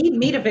don't need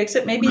me to fix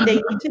it. Maybe they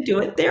need to do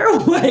it their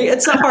way.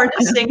 It's the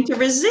hardest thing to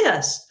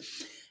resist.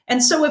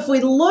 And so if we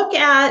look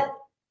at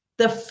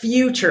the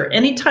future,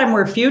 anytime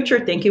we're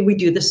future thinking, we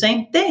do the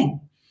same thing.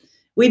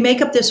 We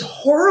make up this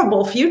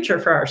horrible future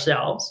for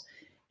ourselves.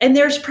 And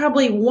there's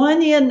probably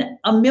 1 in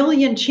a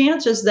million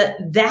chances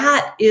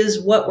that is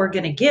what we're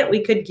going to get.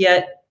 We could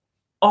get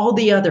all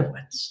the other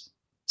ones.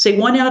 Say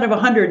 1 out of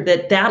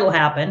 100 that'll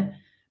happen,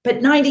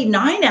 but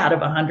 99 out of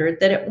 100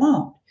 that it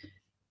won't.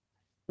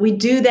 We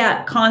do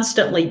that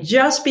constantly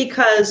just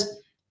because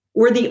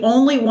we're the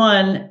only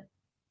one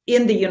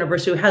in the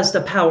universe who has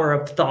the power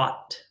of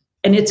thought.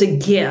 And it's a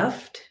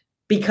gift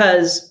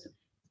because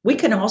we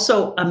can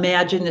also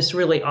imagine this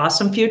really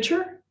awesome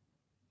future.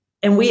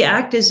 And we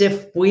act as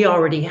if we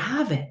already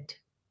have it.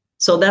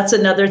 So that's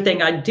another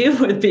thing I do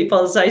with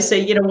people is I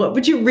say, what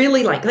would you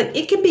really like? Like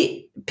it can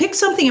be, pick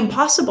something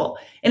impossible.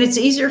 And it's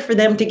easier for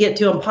them to get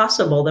to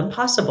impossible than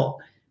possible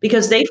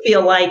because they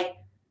feel like,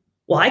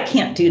 well, I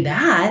can't do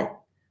that.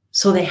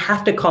 So they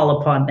have to call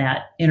upon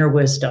that inner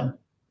wisdom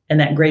and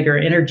that greater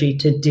energy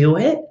to do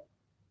it.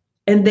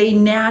 And they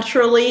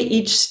naturally,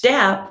 each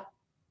step,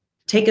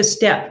 take a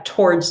step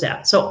towards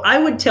that. So I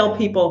would tell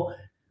people,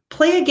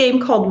 play a game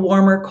called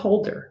Warmer,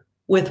 Colder.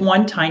 With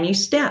one tiny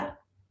step.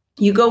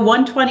 You go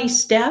 120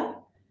 step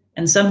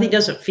and something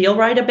doesn't feel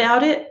right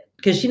about it.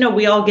 Because,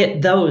 we all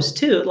get those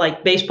too,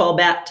 like baseball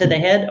bat to the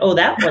head. Oh,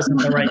 that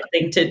wasn't the right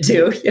thing to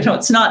do.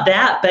 It's not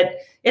that, but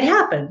it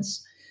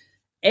happens.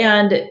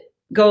 And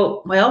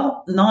go,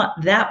 well,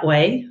 not that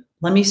way.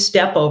 Let me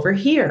step over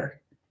here.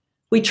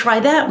 We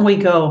try that and we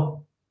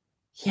go,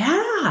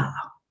 yeah,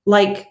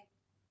 like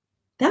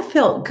that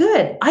felt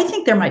good. I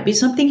think there might be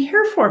something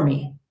here for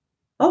me.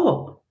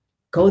 Oh,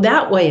 go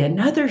that way,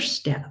 another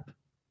step.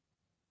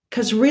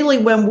 Because really,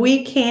 when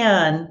we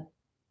can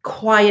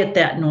quiet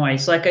that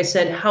noise, like I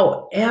said,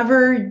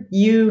 however,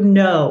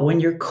 when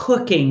you're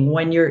cooking,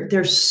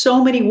 there's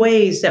so many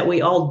ways that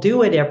we all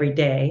do it every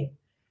day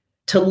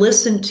to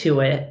listen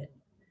to it.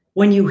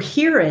 When you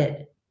hear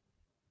it,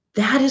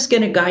 that is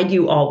going to guide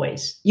you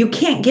always. You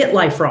can't get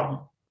life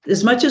wrong.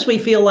 As much as we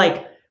feel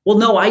like, well,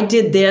 no, I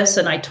did this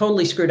and I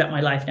totally screwed up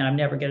my life. Now I'm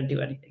never going to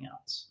do anything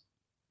else.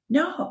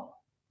 No.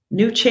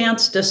 New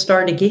chance to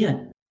start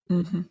again.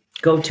 Mm-hmm.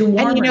 Go to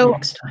warmer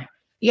next time.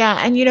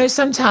 Yeah. And,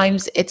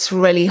 sometimes it's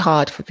really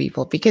hard for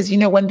people because,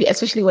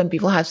 especially when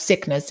people have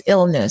sickness,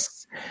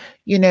 illness,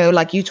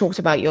 like you talked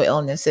about your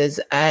illnesses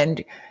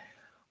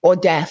or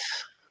death,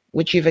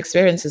 which you've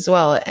experienced as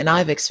well. And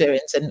I've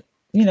experienced and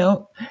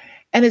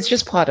it's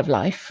just part of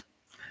life,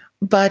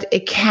 but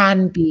it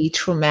can be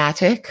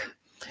traumatic.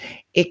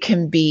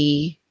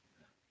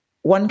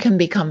 One can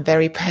become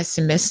very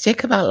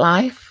pessimistic about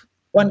life.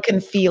 One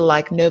can feel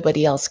like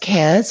nobody else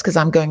cares because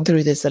I'm going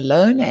through this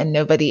alone and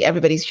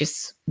everybody's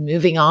just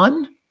moving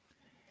on.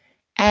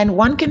 And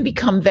one can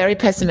become very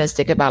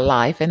pessimistic about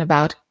life and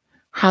about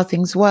how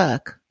things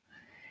work.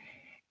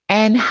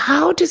 And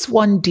how does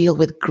one deal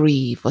with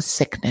grief or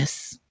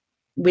sickness?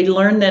 We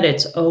learn that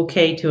it's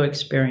okay to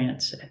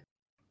experience it.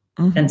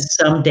 Mm-hmm. And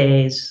some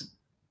days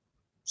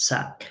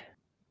suck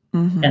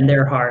and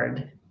they're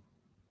hard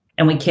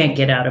and we can't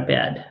get out of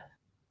bed.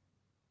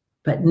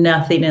 But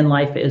nothing in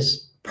life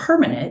is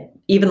permanent.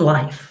 Even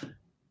life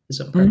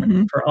isn't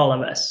permanent for all of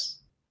us.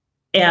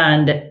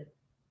 And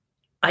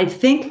I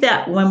think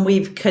that when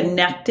we've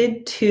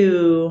connected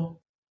to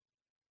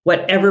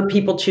whatever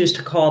people choose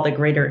to call the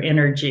greater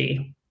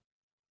energy,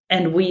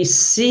 and we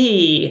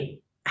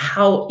see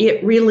how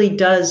it really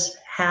does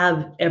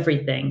have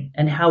everything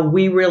and how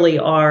we really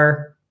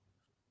are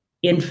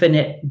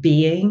infinite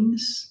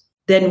beings,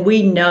 then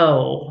we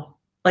know,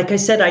 like I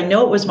said, I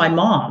know it was my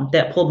mom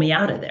that pulled me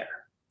out of there.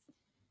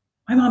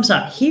 My mom's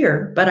not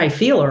here, but I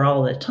feel her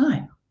all the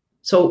time.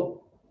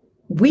 So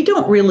we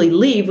don't really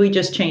leave. We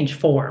just change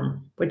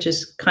form, which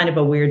is kind of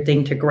a weird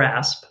thing to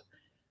grasp.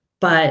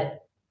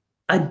 But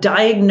a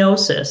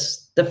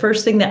diagnosis, the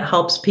first thing that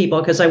helps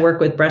people, because I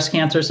work with breast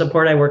cancer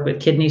support, I work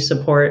with kidney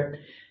support.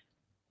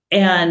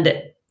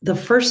 And the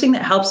first thing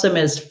that helps them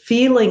is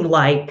feeling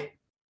like,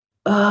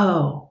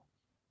 oh,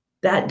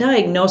 that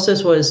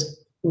diagnosis was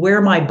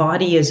where my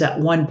body is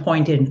at one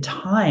point in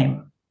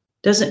time.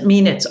 Doesn't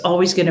mean it's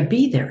always going to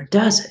be there,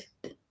 does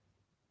it?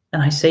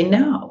 And I say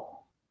no.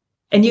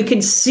 And you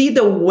can see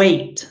the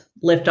weight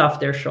lift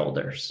off their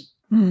shoulders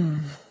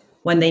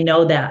when they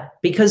know that,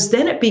 because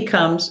then it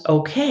becomes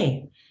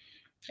okay.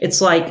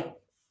 It's like,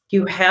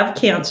 you have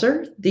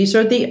cancer. These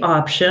are the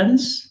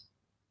options.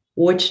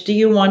 Which do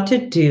you want to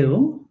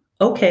do?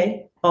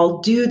 Okay, I'll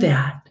do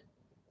that.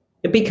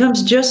 It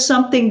becomes just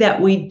something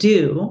that we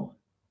do.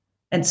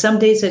 And some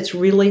days it's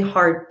really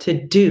hard to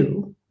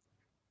do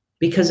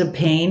because of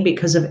pain,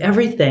 because of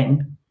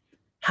everything.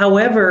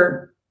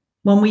 However,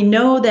 when we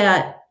know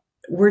that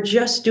we're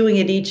just doing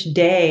it each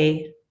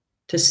day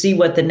to see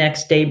what the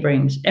next day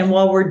brings, and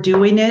while we're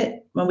doing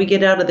it, when we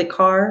get out of the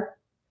car,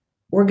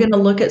 we're going to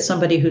look at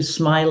somebody who's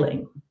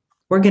smiling.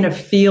 We're going to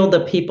feel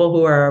the people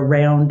who are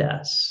around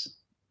us,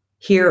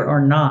 here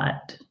or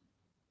not,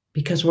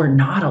 because we're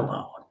not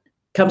alone.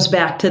 Comes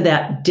back to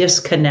that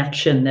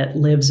disconnection that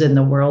lives in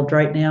the world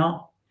right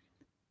now.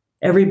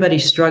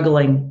 Everybody's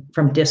struggling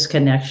from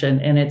disconnection,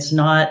 and it's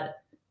not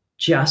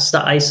just the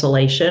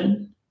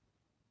isolation.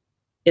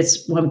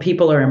 It's when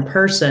people are in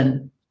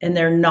person and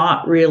they're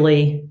not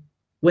really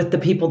with the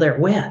people they're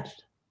with.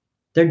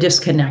 They're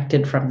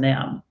disconnected from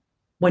them.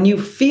 When you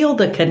feel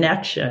the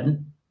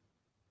connection,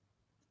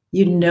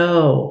 you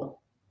know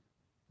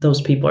those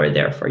people are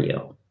there for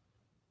you.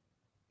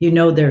 You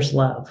know there's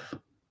love.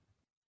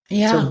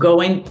 Yeah. So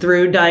going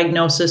through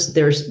diagnosis,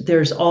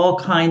 there's all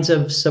kinds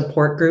of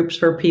support groups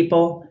for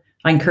people.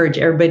 I encourage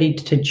everybody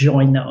to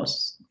join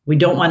those. We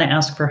don't want to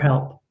ask for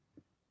help.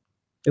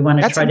 We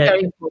want to try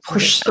to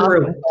push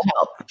through it.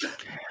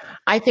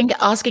 I think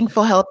asking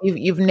for help,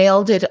 you've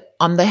nailed it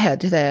on the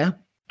head there,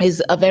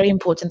 is a very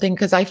important thing,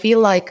 because I feel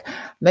like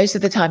most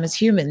of the time as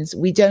humans,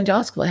 we don't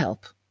ask for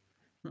help.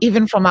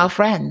 Even from our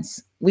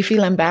friends, we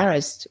feel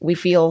embarrassed. We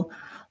feel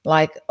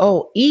like,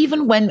 oh,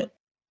 even when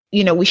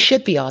we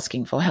should be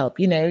asking for help.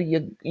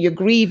 You're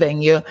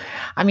grieving.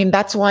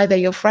 That's why they're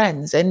your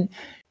friends. And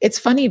it's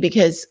funny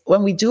because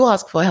when we do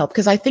ask for help,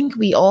 because I think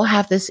we all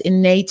have this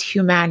innate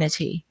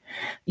humanity.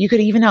 You could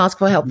even ask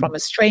for help from a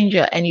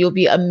stranger and you'll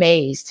be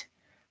amazed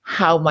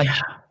how much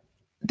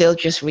they'll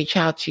just reach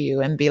out to you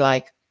and be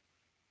like,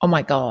 oh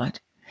my God.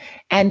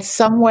 And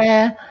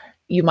somewhere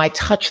you might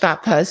touch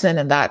that person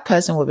and that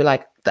person will be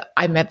like,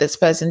 I met this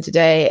person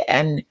today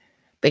and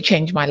they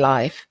changed my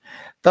life.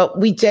 But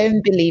we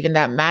don't believe in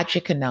that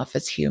magic enough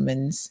as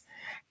humans.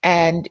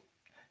 And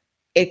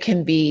it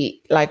can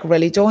be like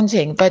really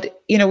daunting.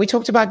 But, we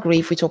talked about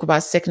grief, we talk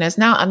about sickness.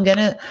 Now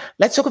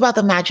let's talk about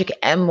the magic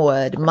M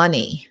word,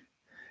 money.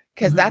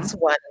 Because that's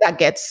one that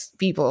gets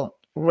people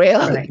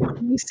really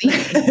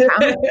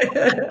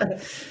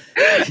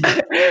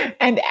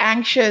and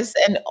anxious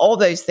and all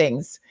those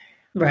things.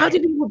 Right. How do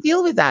people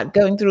deal with that?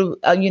 Going through,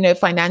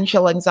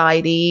 financial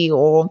anxiety,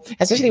 or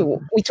especially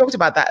we talked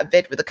about that a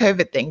bit with the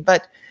COVID thing,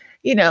 but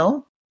there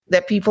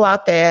are people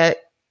out there,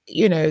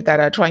 that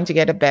are trying to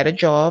get a better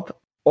job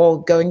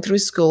or going through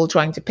school,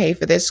 trying to pay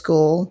for their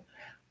school,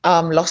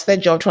 lost their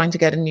job, trying to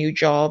get a new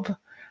job,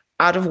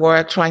 out of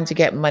work, trying to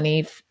get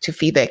money to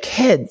feed their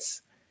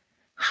kids.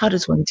 How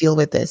does one deal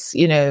with this,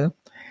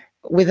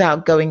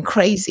 without going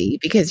crazy?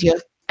 Because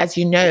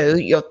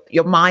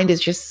your mind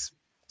is just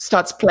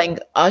starts playing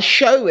a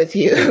show with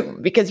you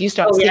because you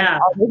start seeing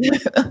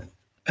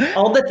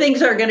all the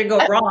things are going to go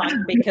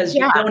wrong because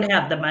you don't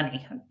have the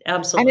money.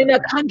 Absolutely. And in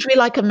a country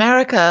like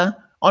America,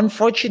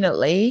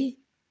 unfortunately,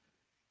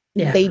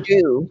 they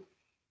do.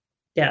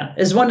 Yeah.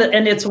 It's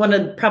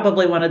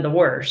probably one of the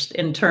worst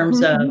in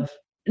terms of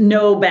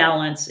no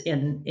balance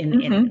in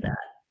any of that.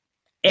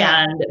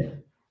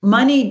 And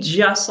money,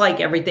 just like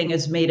everything,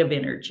 is made of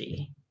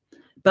energy.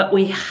 But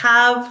we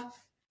have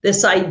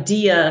this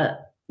idea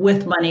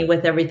with money,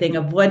 with everything,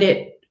 of what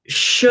it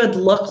should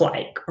look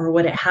like or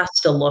what it has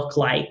to look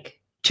like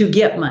to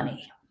get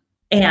money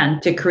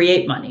and to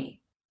create money.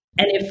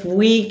 And if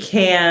we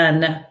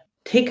can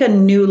take a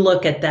new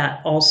look at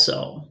that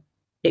also,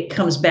 it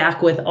comes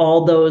back with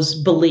all those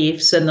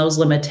beliefs and those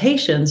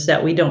limitations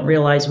that we don't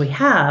realize we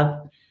have,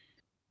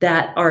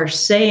 that are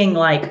saying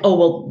like, oh,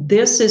 well,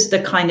 this is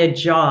the kind of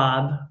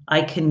job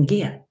I can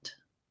get.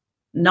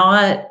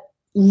 Not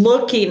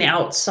looking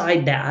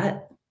outside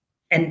that.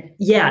 And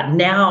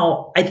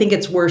now I think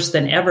it's worse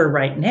than ever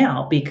right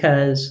now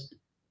because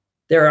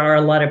there are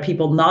a lot of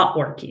people not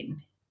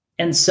working.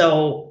 And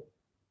so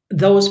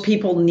those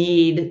people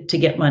need to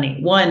get money.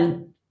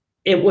 One,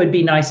 it would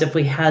be nice if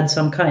we had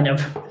some kind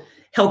of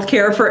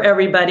healthcare for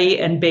everybody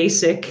and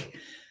basic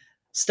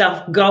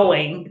stuff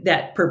going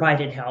that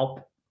provided help.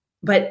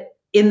 But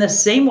in the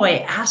same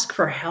way, ask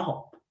for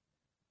help.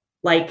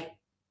 Like,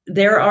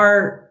 there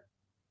are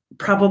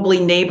probably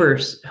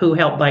neighbors who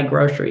help buy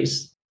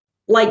groceries.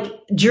 Like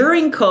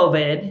during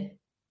COVID,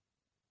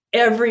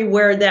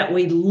 everywhere that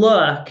we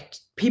looked,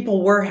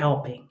 people were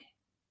helping.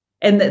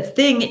 And the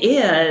thing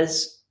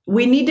is,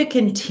 we need to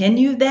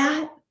continue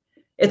that.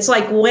 It's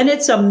like when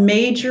it's a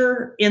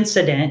major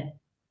incident,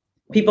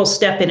 people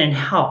step in and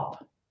help.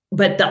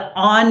 But the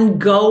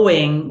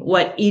ongoing,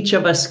 what each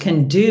of us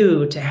can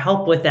do to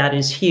help with that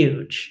is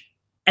huge.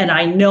 And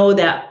I know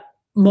that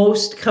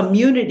most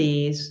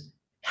communities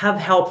have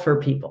help for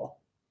people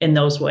in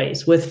those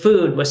ways, with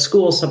food, with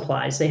school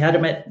supplies. They had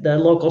them at the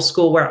local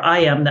school where I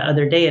am the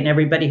other day, and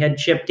everybody had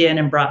chipped in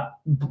and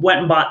went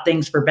and bought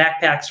things for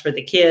backpacks for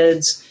the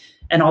kids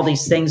and all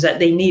these things that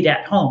they need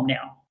at home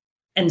now.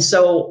 And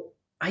so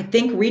I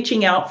think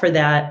reaching out for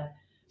that,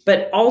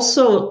 but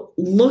also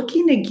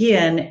looking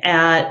again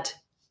at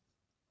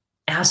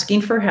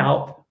asking for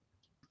help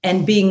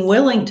and being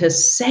willing to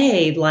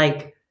say,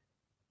 like,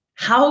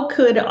 how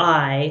could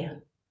I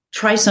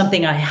try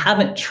something I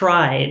haven't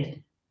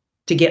tried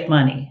to get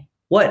money?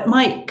 What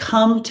might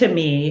come to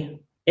me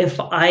if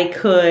I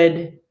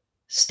could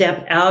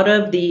step out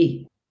of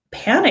the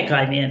panic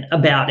I'm in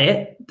about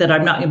it, that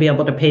I'm not going to be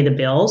able to pay the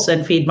bills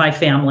and feed my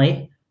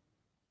family,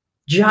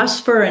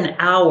 just for an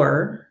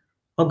hour,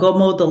 I'll go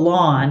mow the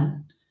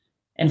lawn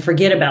and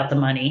forget about the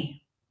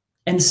money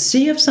and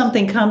see if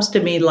something comes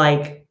to me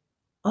like,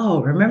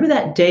 oh, remember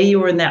that day you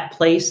were in that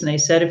place and they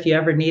said if you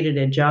ever needed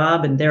a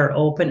job and they're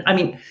open? I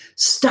mean,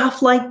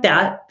 stuff like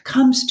that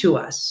comes to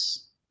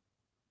us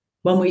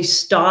when we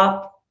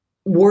stop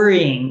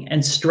worrying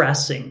and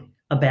stressing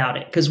about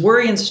it, because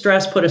worry and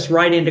stress put us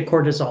right into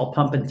cortisol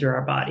pumping through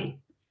our body.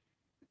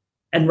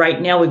 And right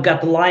now we've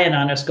got the lion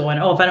on us going,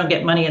 oh, if I don't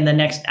get money in the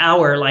next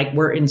hour, like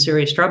we're in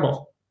serious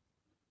trouble.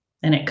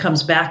 And it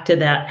comes back to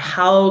that.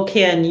 How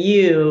can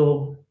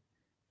you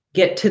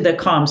get to the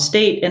calm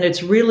state? And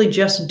it's really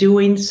just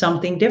doing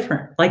something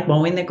different, like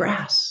mowing the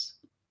grass.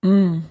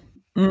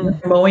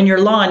 Mowing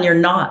your lawn, you're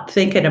not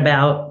thinking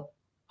about,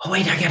 oh,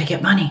 wait, I got to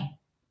get money,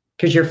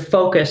 because you're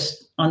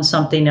focused on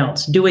something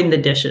else, doing the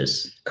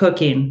dishes,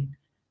 cooking.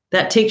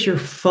 That takes your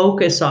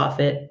focus off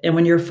it. And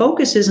when your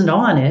focus isn't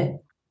on it,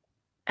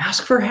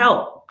 ask for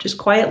help. Just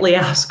quietly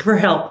ask for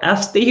help.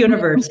 Ask the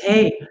universe,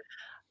 hey,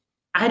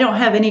 I don't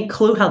have any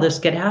clue how this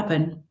could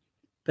happen,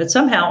 but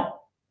somehow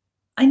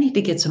I need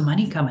to get some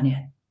money coming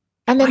in.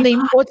 And then the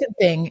important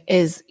thing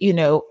is,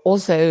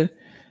 also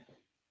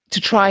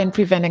to try and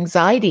prevent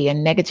anxiety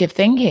and negative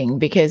thinking,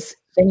 because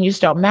then you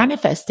start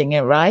manifesting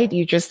it, right?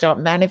 You just start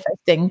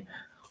manifesting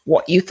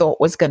what you thought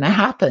was going to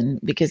happen,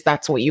 because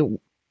that's what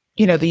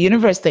the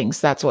universe thinks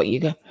that's what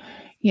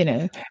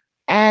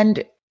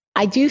and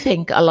I do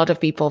think a lot of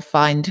people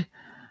find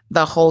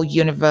the whole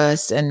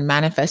universe and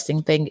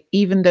manifesting thing,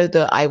 even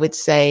though I would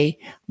say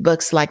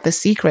books like The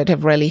Secret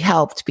have really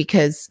helped,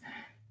 because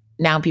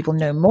now people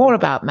know more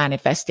about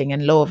manifesting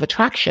and law of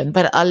attraction,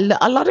 but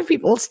a lot of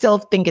people still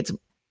think it's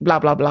blah,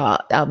 blah, blah,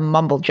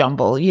 mumble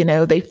jumble.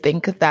 They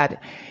think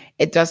that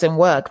it doesn't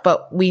work,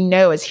 but we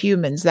know as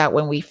humans that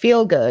when we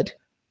feel good,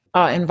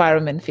 our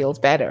environment feels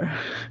better.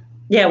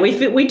 Yeah,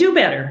 we do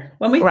better.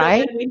 When we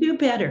feel good, we do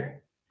better.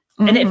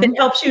 And if it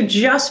helps you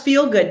just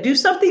feel good, do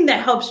something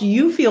that helps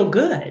you feel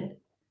good,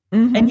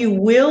 and you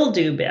will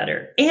do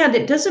better. And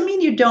it doesn't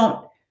mean you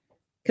don't,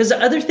 because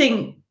the other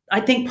thing,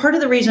 I think part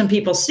of the reason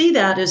people see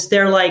that is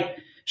they're like,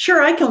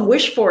 sure, I can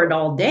wish for it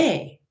all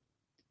day.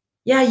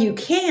 Yeah, you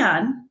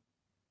can.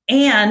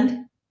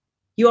 And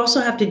you also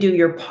have to do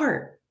your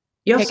part.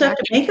 You also have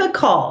to make a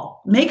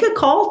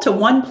call to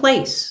one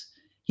place.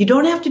 You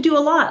don't have to do a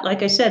lot.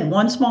 Like I said,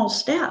 one small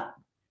step.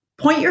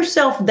 Point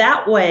yourself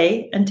that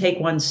way and take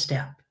one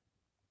step.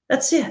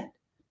 That's it.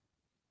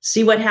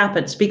 See what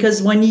happens.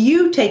 Because when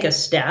you take a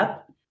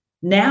step,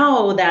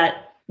 now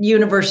that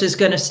universe is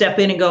going to step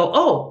in and go,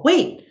 oh,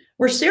 wait,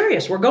 we're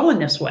serious. We're going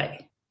this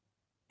way.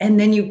 And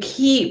then you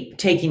keep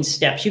taking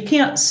steps. You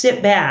can't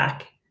sit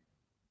back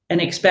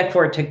and expect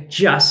for it to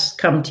just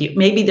come to you.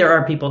 Maybe there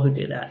are people who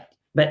do that,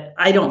 but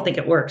I don't think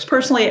it works.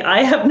 Personally,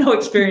 I have no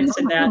experience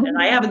in that, and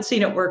I haven't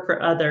seen it work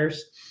for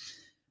others.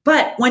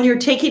 But when you're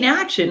taking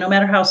action, no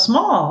matter how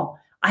small,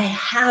 I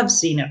have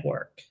seen it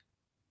work.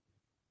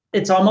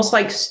 It's almost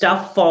like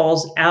stuff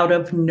falls out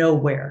of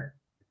nowhere.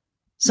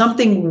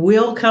 Something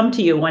will come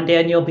to you one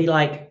day and you'll be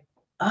like,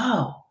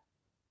 oh.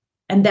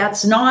 And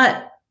that's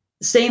not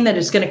saying that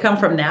it's going to come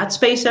from that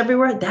space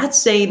everywhere. That's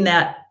saying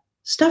that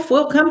stuff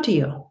will come to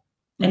you,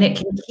 and it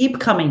can keep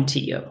coming to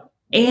you.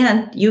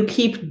 And you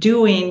keep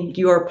doing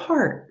your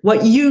part.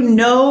 What you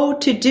know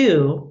to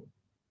do,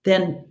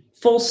 then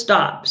full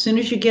stop. As soon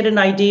as you get an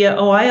idea,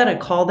 oh, I ought to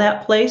call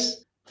that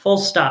place, full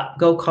stop,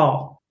 go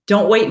call.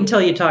 Don't wait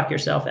until you talk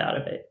yourself out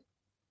of it,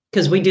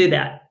 because we do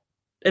that.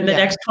 In the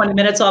next 20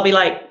 minutes, I'll be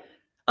like,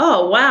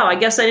 oh, wow, I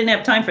guess I didn't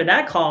have time for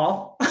that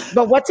call.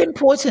 But what's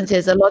important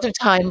is a lot of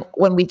time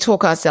when we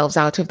talk ourselves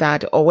out of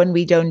that, or when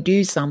we don't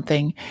do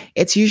something,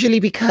 it's usually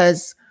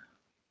because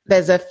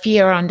there's a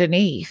fear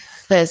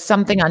underneath. There's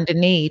something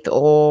underneath,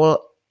 or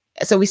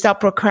so we start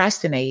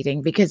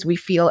procrastinating because we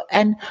feel,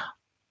 and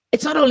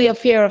it's not only a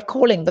fear of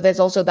calling, but there's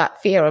also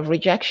that fear of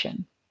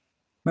rejection.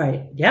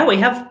 Right. Yeah, we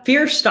have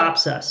fear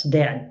stops us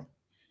dead.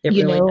 It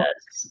really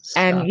does.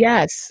 And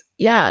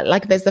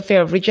like there's the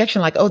fear of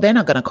rejection, like, oh, they're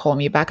not going to call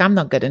me back. I'm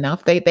not good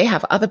enough. They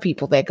have other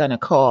people they're going to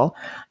call,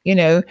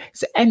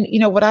 So, and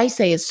what I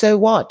say is, so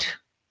what?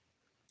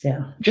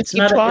 Yeah. Just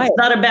it's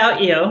not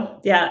about you.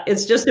 Yeah.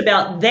 It's just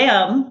about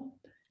them.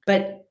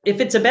 But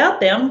if it's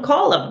about them,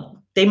 call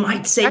them. They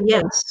might say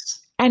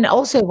yes. And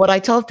also what I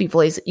tell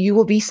people is, you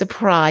will be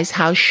surprised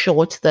how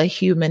short the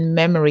human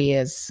memory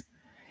is.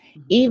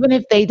 Even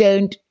if they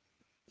don't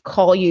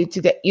call you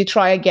you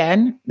try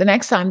again, the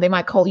next time they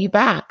might call you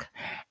back.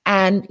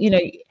 And,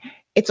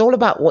 it's all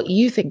about what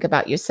you think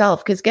about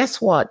yourself, because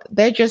guess what?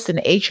 They're just an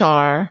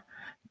HR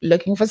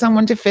looking for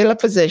someone to fill a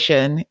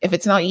position. If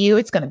it's not you,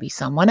 it's going to be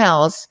someone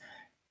else.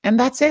 And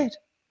that's it.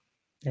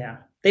 Yeah.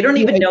 They don't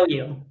even know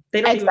you.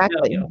 They don't even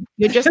know you.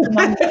 You're just a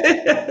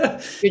number.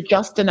 You're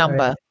just a number.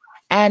 Right.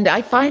 And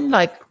I find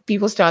like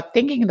people start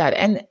thinking that.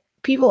 And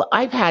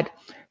I've had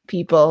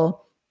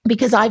people,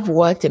 because I've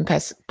worked in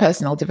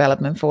personal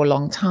development for a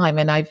long time,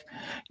 and I've,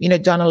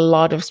 done a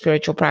lot of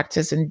spiritual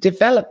practice and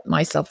developed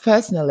myself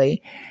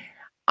personally.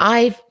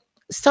 I've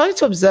started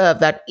to observe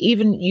that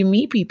even you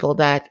meet people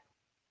that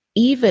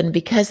even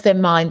because their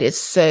mind is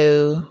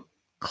so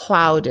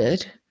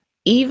clouded,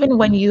 even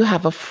when you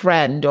have a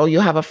friend or you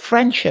have a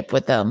friendship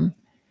with them,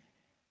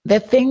 the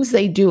things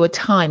they do at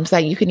times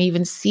that you can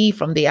even see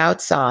from the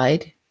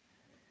outside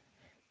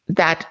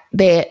that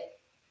they're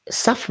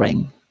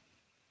suffering.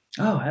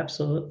 Oh,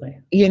 absolutely.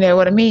 You know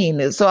what I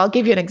mean? So I'll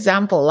give you an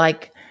example.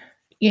 Like,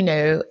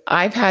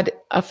 I've had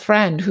a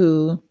friend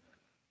who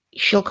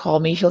she'll call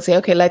me, she'll say,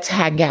 okay, let's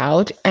hang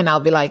out. And I'll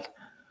be like,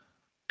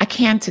 I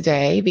can't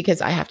today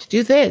because I have to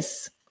do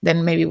this.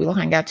 Then maybe we'll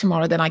hang out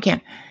tomorrow, then I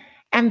can't.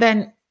 And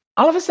then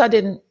all of a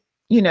sudden,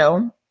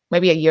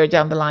 maybe a year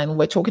down the line,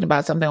 we're talking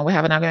about something or we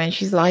have an argument. And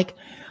she's like,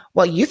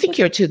 well, you think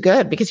you're too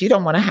good because you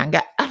don't want to hang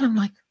out. And I'm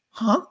like,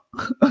 huh?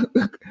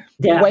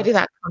 Yeah. Where did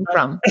that come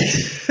from?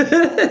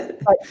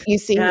 But you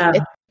see,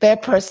 it's their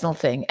personal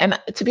thing. And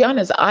to be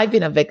honest, I've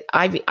been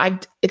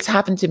it's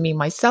happened to me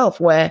myself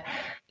where,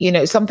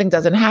 something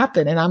doesn't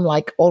happen. And I'm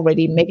like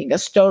already making a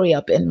story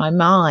up in my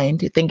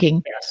mind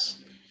thinking, yes,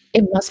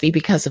 it must be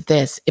because of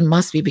this. It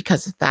must be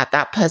because of that.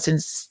 That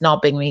person's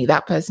snobbing me.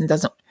 That person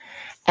doesn't.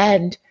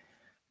 And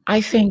I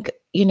think,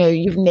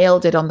 you've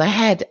nailed it on the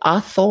head.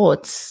 Our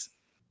thoughts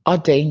are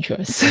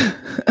dangerous.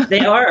 They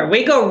are.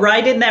 We go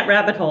right in that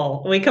rabbit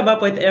hole. We come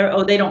up with,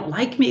 oh, they don't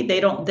like me. They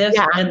don't this.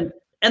 Yeah.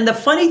 And the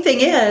funny thing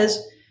is,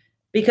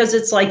 because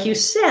it's like you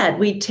said,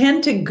 we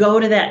tend to go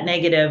to that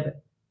negative,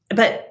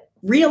 but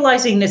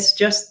realizing it's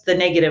just the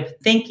negative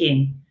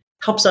thinking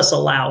helps us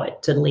allow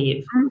it to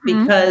leave.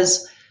 Mm-hmm.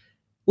 Because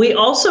we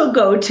also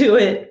go to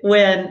it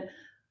when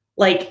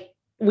like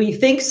we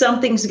think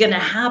something's going to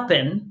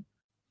happen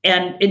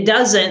and it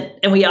doesn't.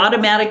 And we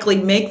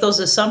automatically make those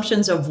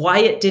assumptions of why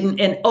it didn't.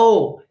 And,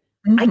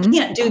 mm-hmm. I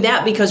can't do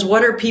that because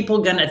what are people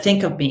going to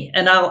think of me?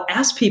 And I'll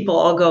ask people,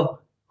 I'll go,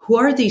 who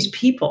are these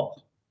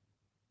people?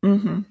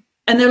 Mm-hmm.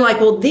 And they're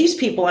like, well, these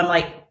people, I'm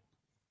like,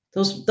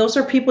 those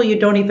are people you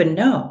don't even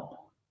know.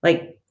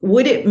 Like,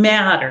 would it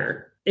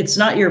matter? It's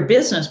not your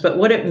business, but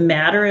would it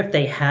matter if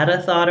they had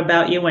a thought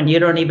about you when you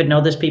don't even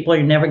know these people?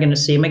 You're never going to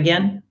see them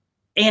again.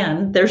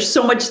 And there's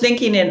so much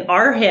thinking in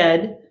our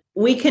head.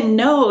 We can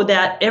know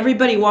that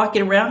everybody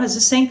walking around has the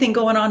same thing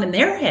going on in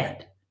their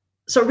head.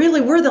 So really,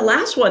 we're the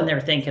last one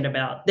they're thinking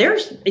about. They're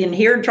in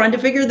here trying to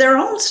figure their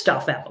own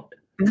stuff out.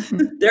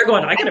 Mm-hmm. They're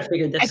going, I got to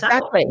figure this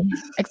out.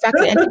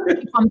 Exactly. And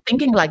if I'm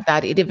thinking like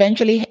that, it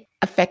eventually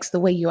affects the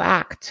way you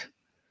act.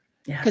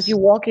 Because you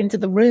walk into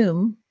the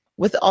room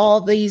with all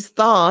these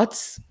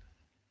thoughts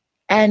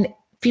and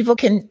people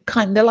can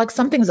they're like,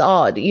 something's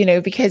odd,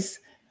 because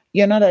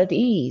you're not at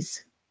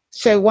ease.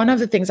 So one of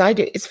the things I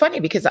do, it's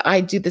funny because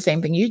I do the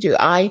same thing you do.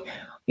 I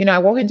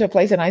walk into a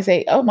place and I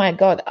say, oh my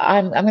God,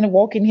 I'm going to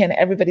walk in here and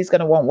everybody's going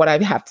to want what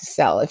I have to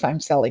sell if I'm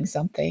selling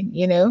something,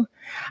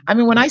 I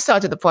mean, when I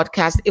started the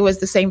podcast, it was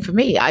the same for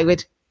me.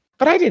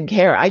 But I didn't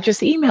care. I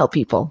just email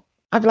people.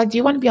 I'd be like, do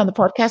you want to be on the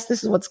podcast?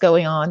 This is what's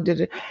going on.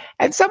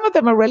 And some of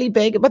them are really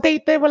big, but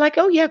they were like,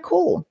 oh yeah,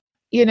 cool.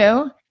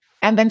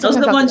 And then those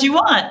are the ones you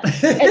want.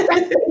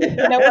 Exactly.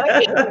 You know what I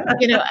mean?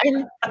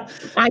 And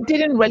I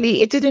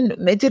it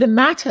didn't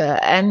matter.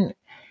 And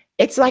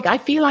it's like, I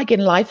feel like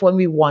in life, when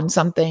we want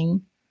something,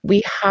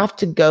 we have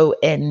to go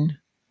in,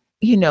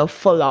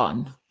 full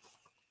on,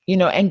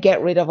 and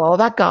get rid of all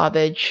that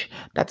garbage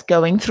that's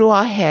going through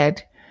our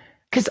head.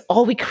 Because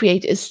all we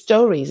create is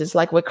stories. It's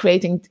like we're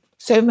creating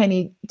so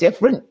many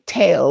different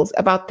tales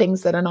about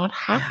things that are not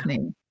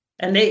happening.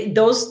 And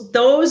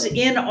those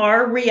in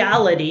our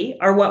reality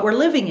are what we're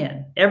living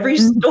in. Every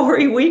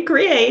story we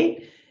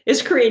create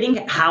is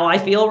creating how I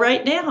feel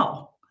right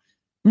now.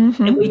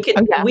 Mm-hmm. And we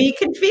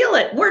can feel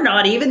it. We're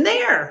not even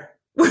there.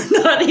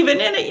 We're not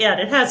even in it yet.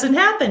 It hasn't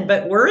happened,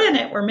 but we're in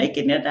it. We're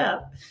making it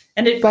up.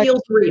 And it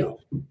feels real.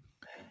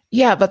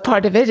 Yeah, but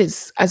part of it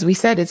is, as we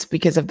said, it's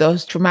because of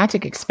those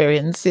traumatic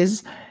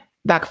experiences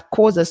that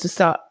cause us to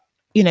start,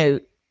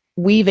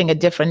 weaving a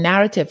different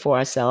narrative for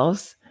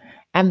ourselves.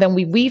 And then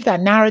we weave that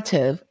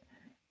narrative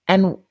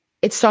and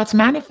it starts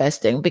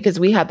manifesting because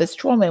we have this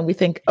trauma and we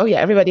think, oh yeah,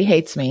 everybody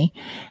hates me.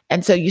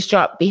 And so you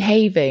start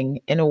behaving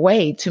in a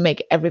way to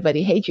make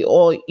everybody hate you,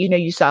 or,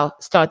 you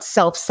start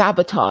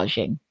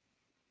self-sabotaging.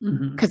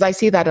 Because I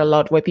see that a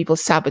lot where people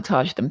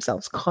sabotage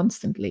themselves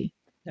constantly.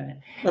 Right.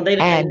 Well, they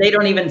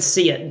don't even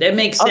see it. It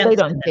makes sense. They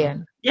don't see it.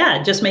 Yeah,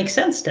 it just makes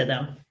sense to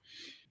them.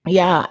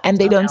 Yeah, and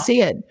they don't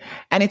see it.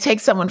 And it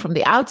takes someone from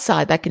the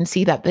outside that can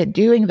see that they're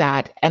doing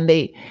that. And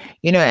they,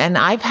 and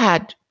I've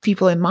had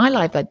people in my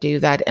life that do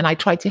that, and I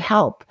tried to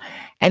help.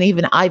 And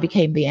even I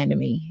became the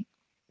enemy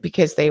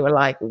because they were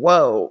like,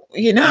 whoa,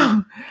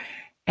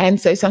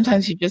 And so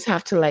sometimes you just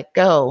have to let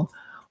go.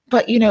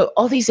 But,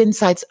 all these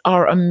insights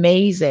are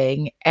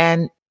amazing.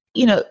 And,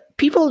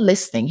 people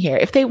listening here,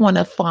 if they want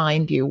to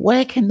find you,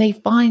 where can they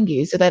find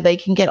you so that they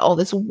can get all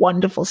this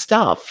wonderful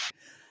stuff?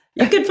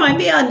 You can find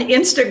me on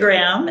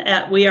Instagram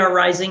at We Are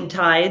Rising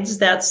Tides.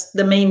 That's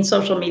the main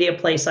social media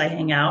place I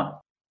hang out.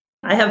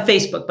 I have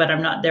Facebook, but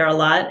I'm not there a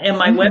lot. And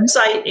my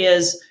website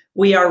is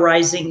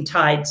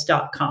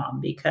wearerisingtides.com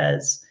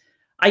because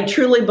I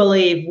truly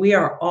believe we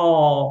are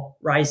all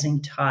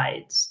rising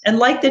tides. And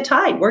like the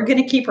tide, we're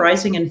going to keep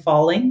rising and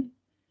falling,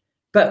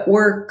 but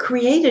we're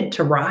created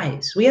to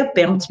rise. We have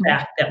bounce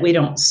back that we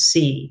don't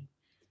see.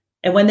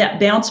 And when that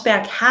bounce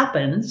back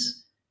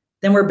happens,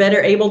 then we're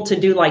better able to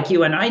do like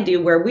you and I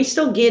do, where we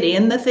still get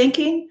in the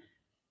thinking,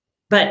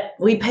 but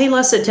we pay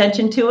less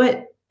attention to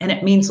it and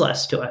it means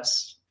less to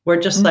us. We're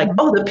just like,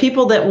 oh, the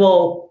people that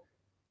will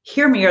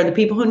hear me are the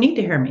people who need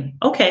to hear me.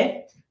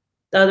 Okay.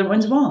 The other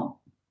ones won't.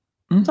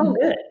 It's all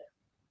good.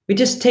 We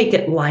just take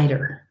it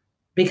lighter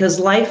because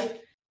life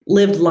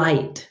lived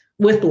light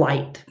with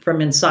light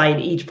from inside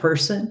each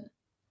person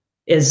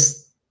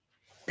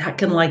that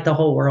can light the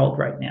whole world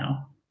right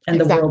now. And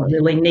the world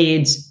really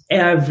needs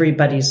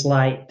everybody's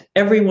light.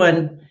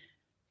 Everyone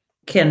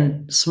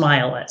can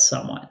smile at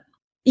someone.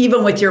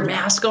 Even with your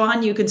mask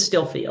on, you can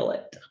still feel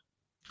it.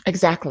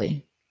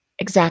 Exactly.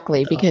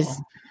 Because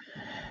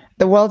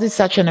the world is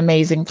such an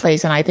amazing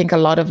place. And I think a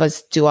lot of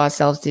us do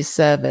ourselves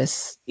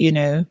disservice,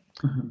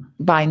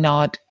 by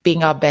not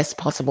being our best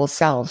possible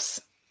selves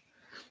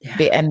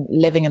and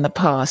living in the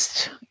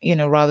past,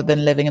 rather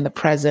than living in the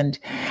present.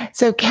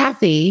 So,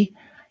 Kathy,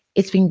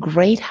 it's been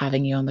great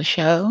having you on the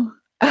show.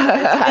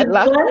 I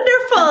love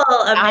wonderful.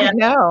 I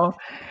know.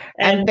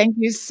 And thank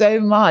you so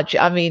much.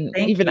 I mean,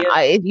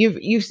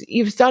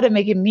 you've started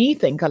making me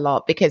think a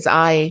lot because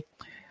I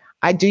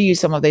do use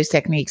some of those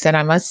techniques. And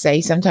I must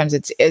say, sometimes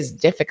it is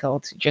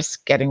difficult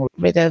just getting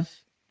rid of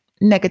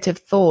negative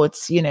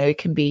thoughts. It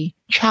can be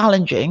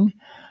challenging,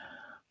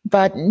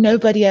 but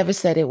nobody ever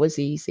said it was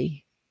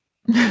easy.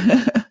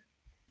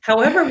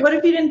 However, what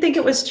if you didn't think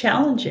it was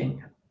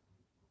challenging?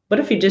 What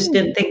if you just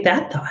didn't think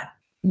that thought?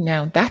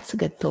 No, that's a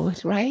good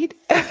thought, right?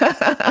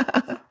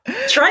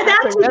 Try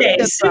that today.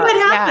 See what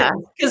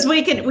happens. Because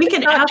we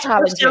can ask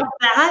ourselves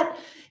that.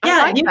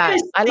 Yeah,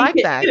 I like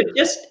that. Too.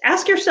 Just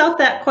ask yourself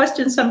that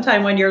question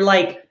sometime when you're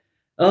like,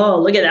 oh,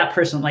 look at that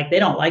person. Like, they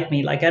don't like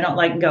me. Like, I don't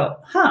like, and go,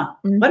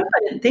 what if I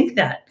didn't think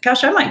that?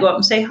 Gosh, I might go up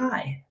and say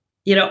hi.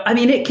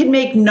 It can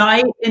make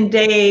night and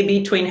day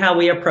between how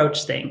we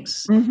approach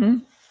things.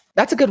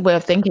 That's a good way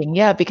of thinking.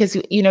 Yeah, because,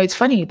 it's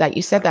funny that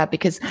you said that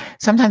because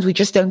sometimes we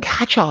just don't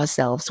catch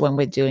ourselves when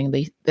we're doing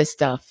this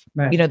stuff,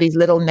 right. These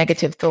little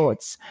negative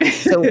thoughts.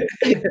 So,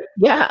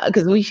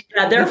 because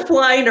they're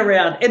flying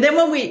around. And then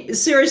when we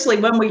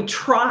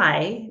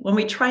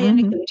try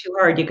anything too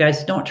hard, you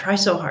guys don't try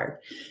so hard.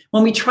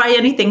 When we try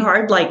anything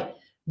hard,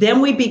 then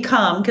we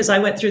become, because I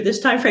went through this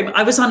time frame,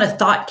 I was on a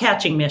thought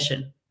catching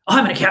mission. Oh,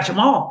 I'm going to catch them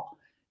all,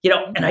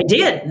 and I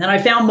did. And then I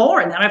found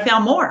more and then I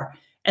found more.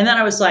 And then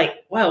I was like,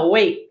 well,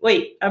 wait,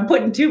 I'm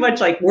putting too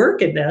much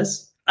work in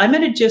this. I'm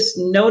going to just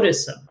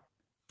notice them.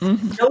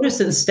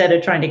 Notice instead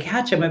of trying to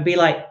catch them and be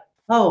like,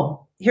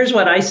 oh, here's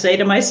what I say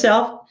to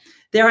myself.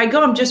 There I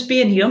go. I'm just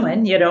being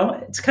human.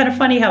 It's kind of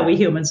funny how we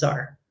humans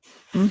are.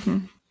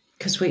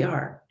 Because we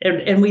are.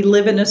 And we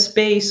live in a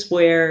space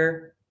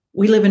where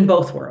we live in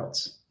both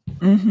worlds.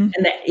 And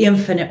the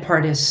infinite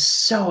part is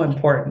so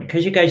important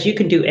because you guys, you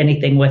can do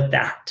anything with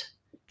that.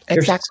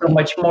 There's so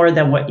much more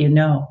than what you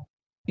know.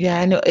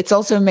 Yeah, I know. It's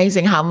also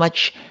amazing how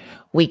much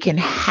we can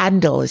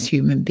handle as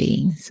human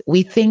beings.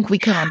 We think we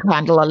can't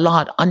handle a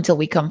lot until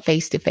we come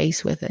face to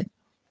face with it.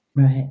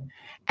 Right.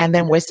 And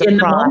then we're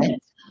surprised.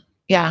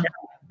 Yeah.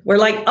 We're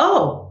like,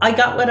 oh, I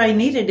got what I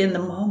needed in the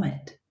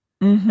moment.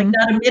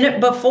 Not a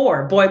minute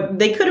before. Boy,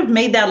 they could have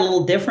made that a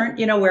little different,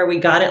 where we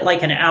got it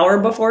an hour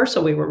before.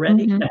 So we were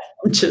ready. No,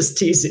 I'm just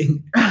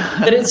teasing.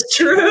 But it's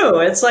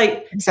true. It's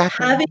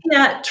having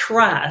that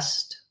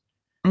trust.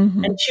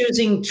 And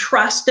choosing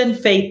trust and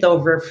faith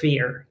over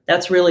fear.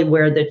 That's really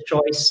where the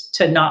choice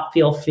to not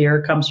feel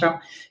fear comes from.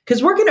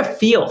 Because we're going to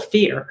feel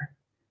fear.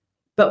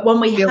 But when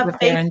we have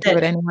faith into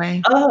it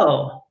anyway.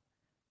 Oh,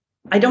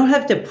 I don't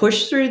have to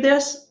push through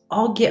this.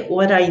 I'll get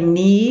what I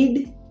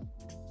need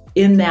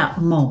in that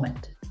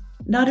moment.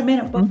 Not a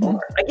minute before.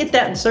 I get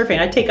that in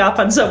surfing. I take off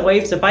on some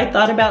waves. If I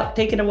thought about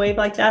taking a wave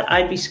like that,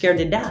 I'd be scared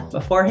to death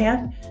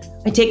beforehand.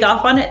 I take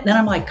off on it, and then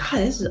I'm like, God,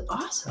 this is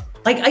awesome.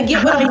 I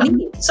get what I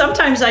need.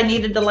 Sometimes I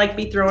needed to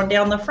be thrown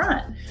down the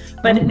front.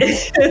 But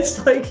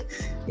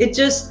it's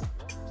just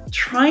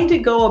trying to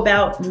go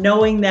about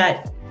knowing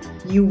that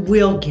you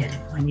will get it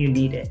when you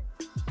need it.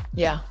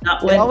 Yeah.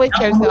 Not when we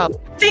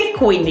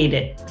think we need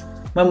it.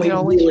 When we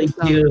really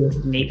do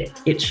need it,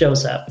 it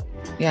shows up.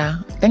 Yeah.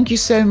 Thank you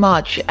so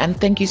much. And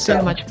thank you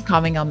so much for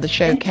coming on the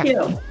show, Kathy.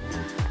 Thank you.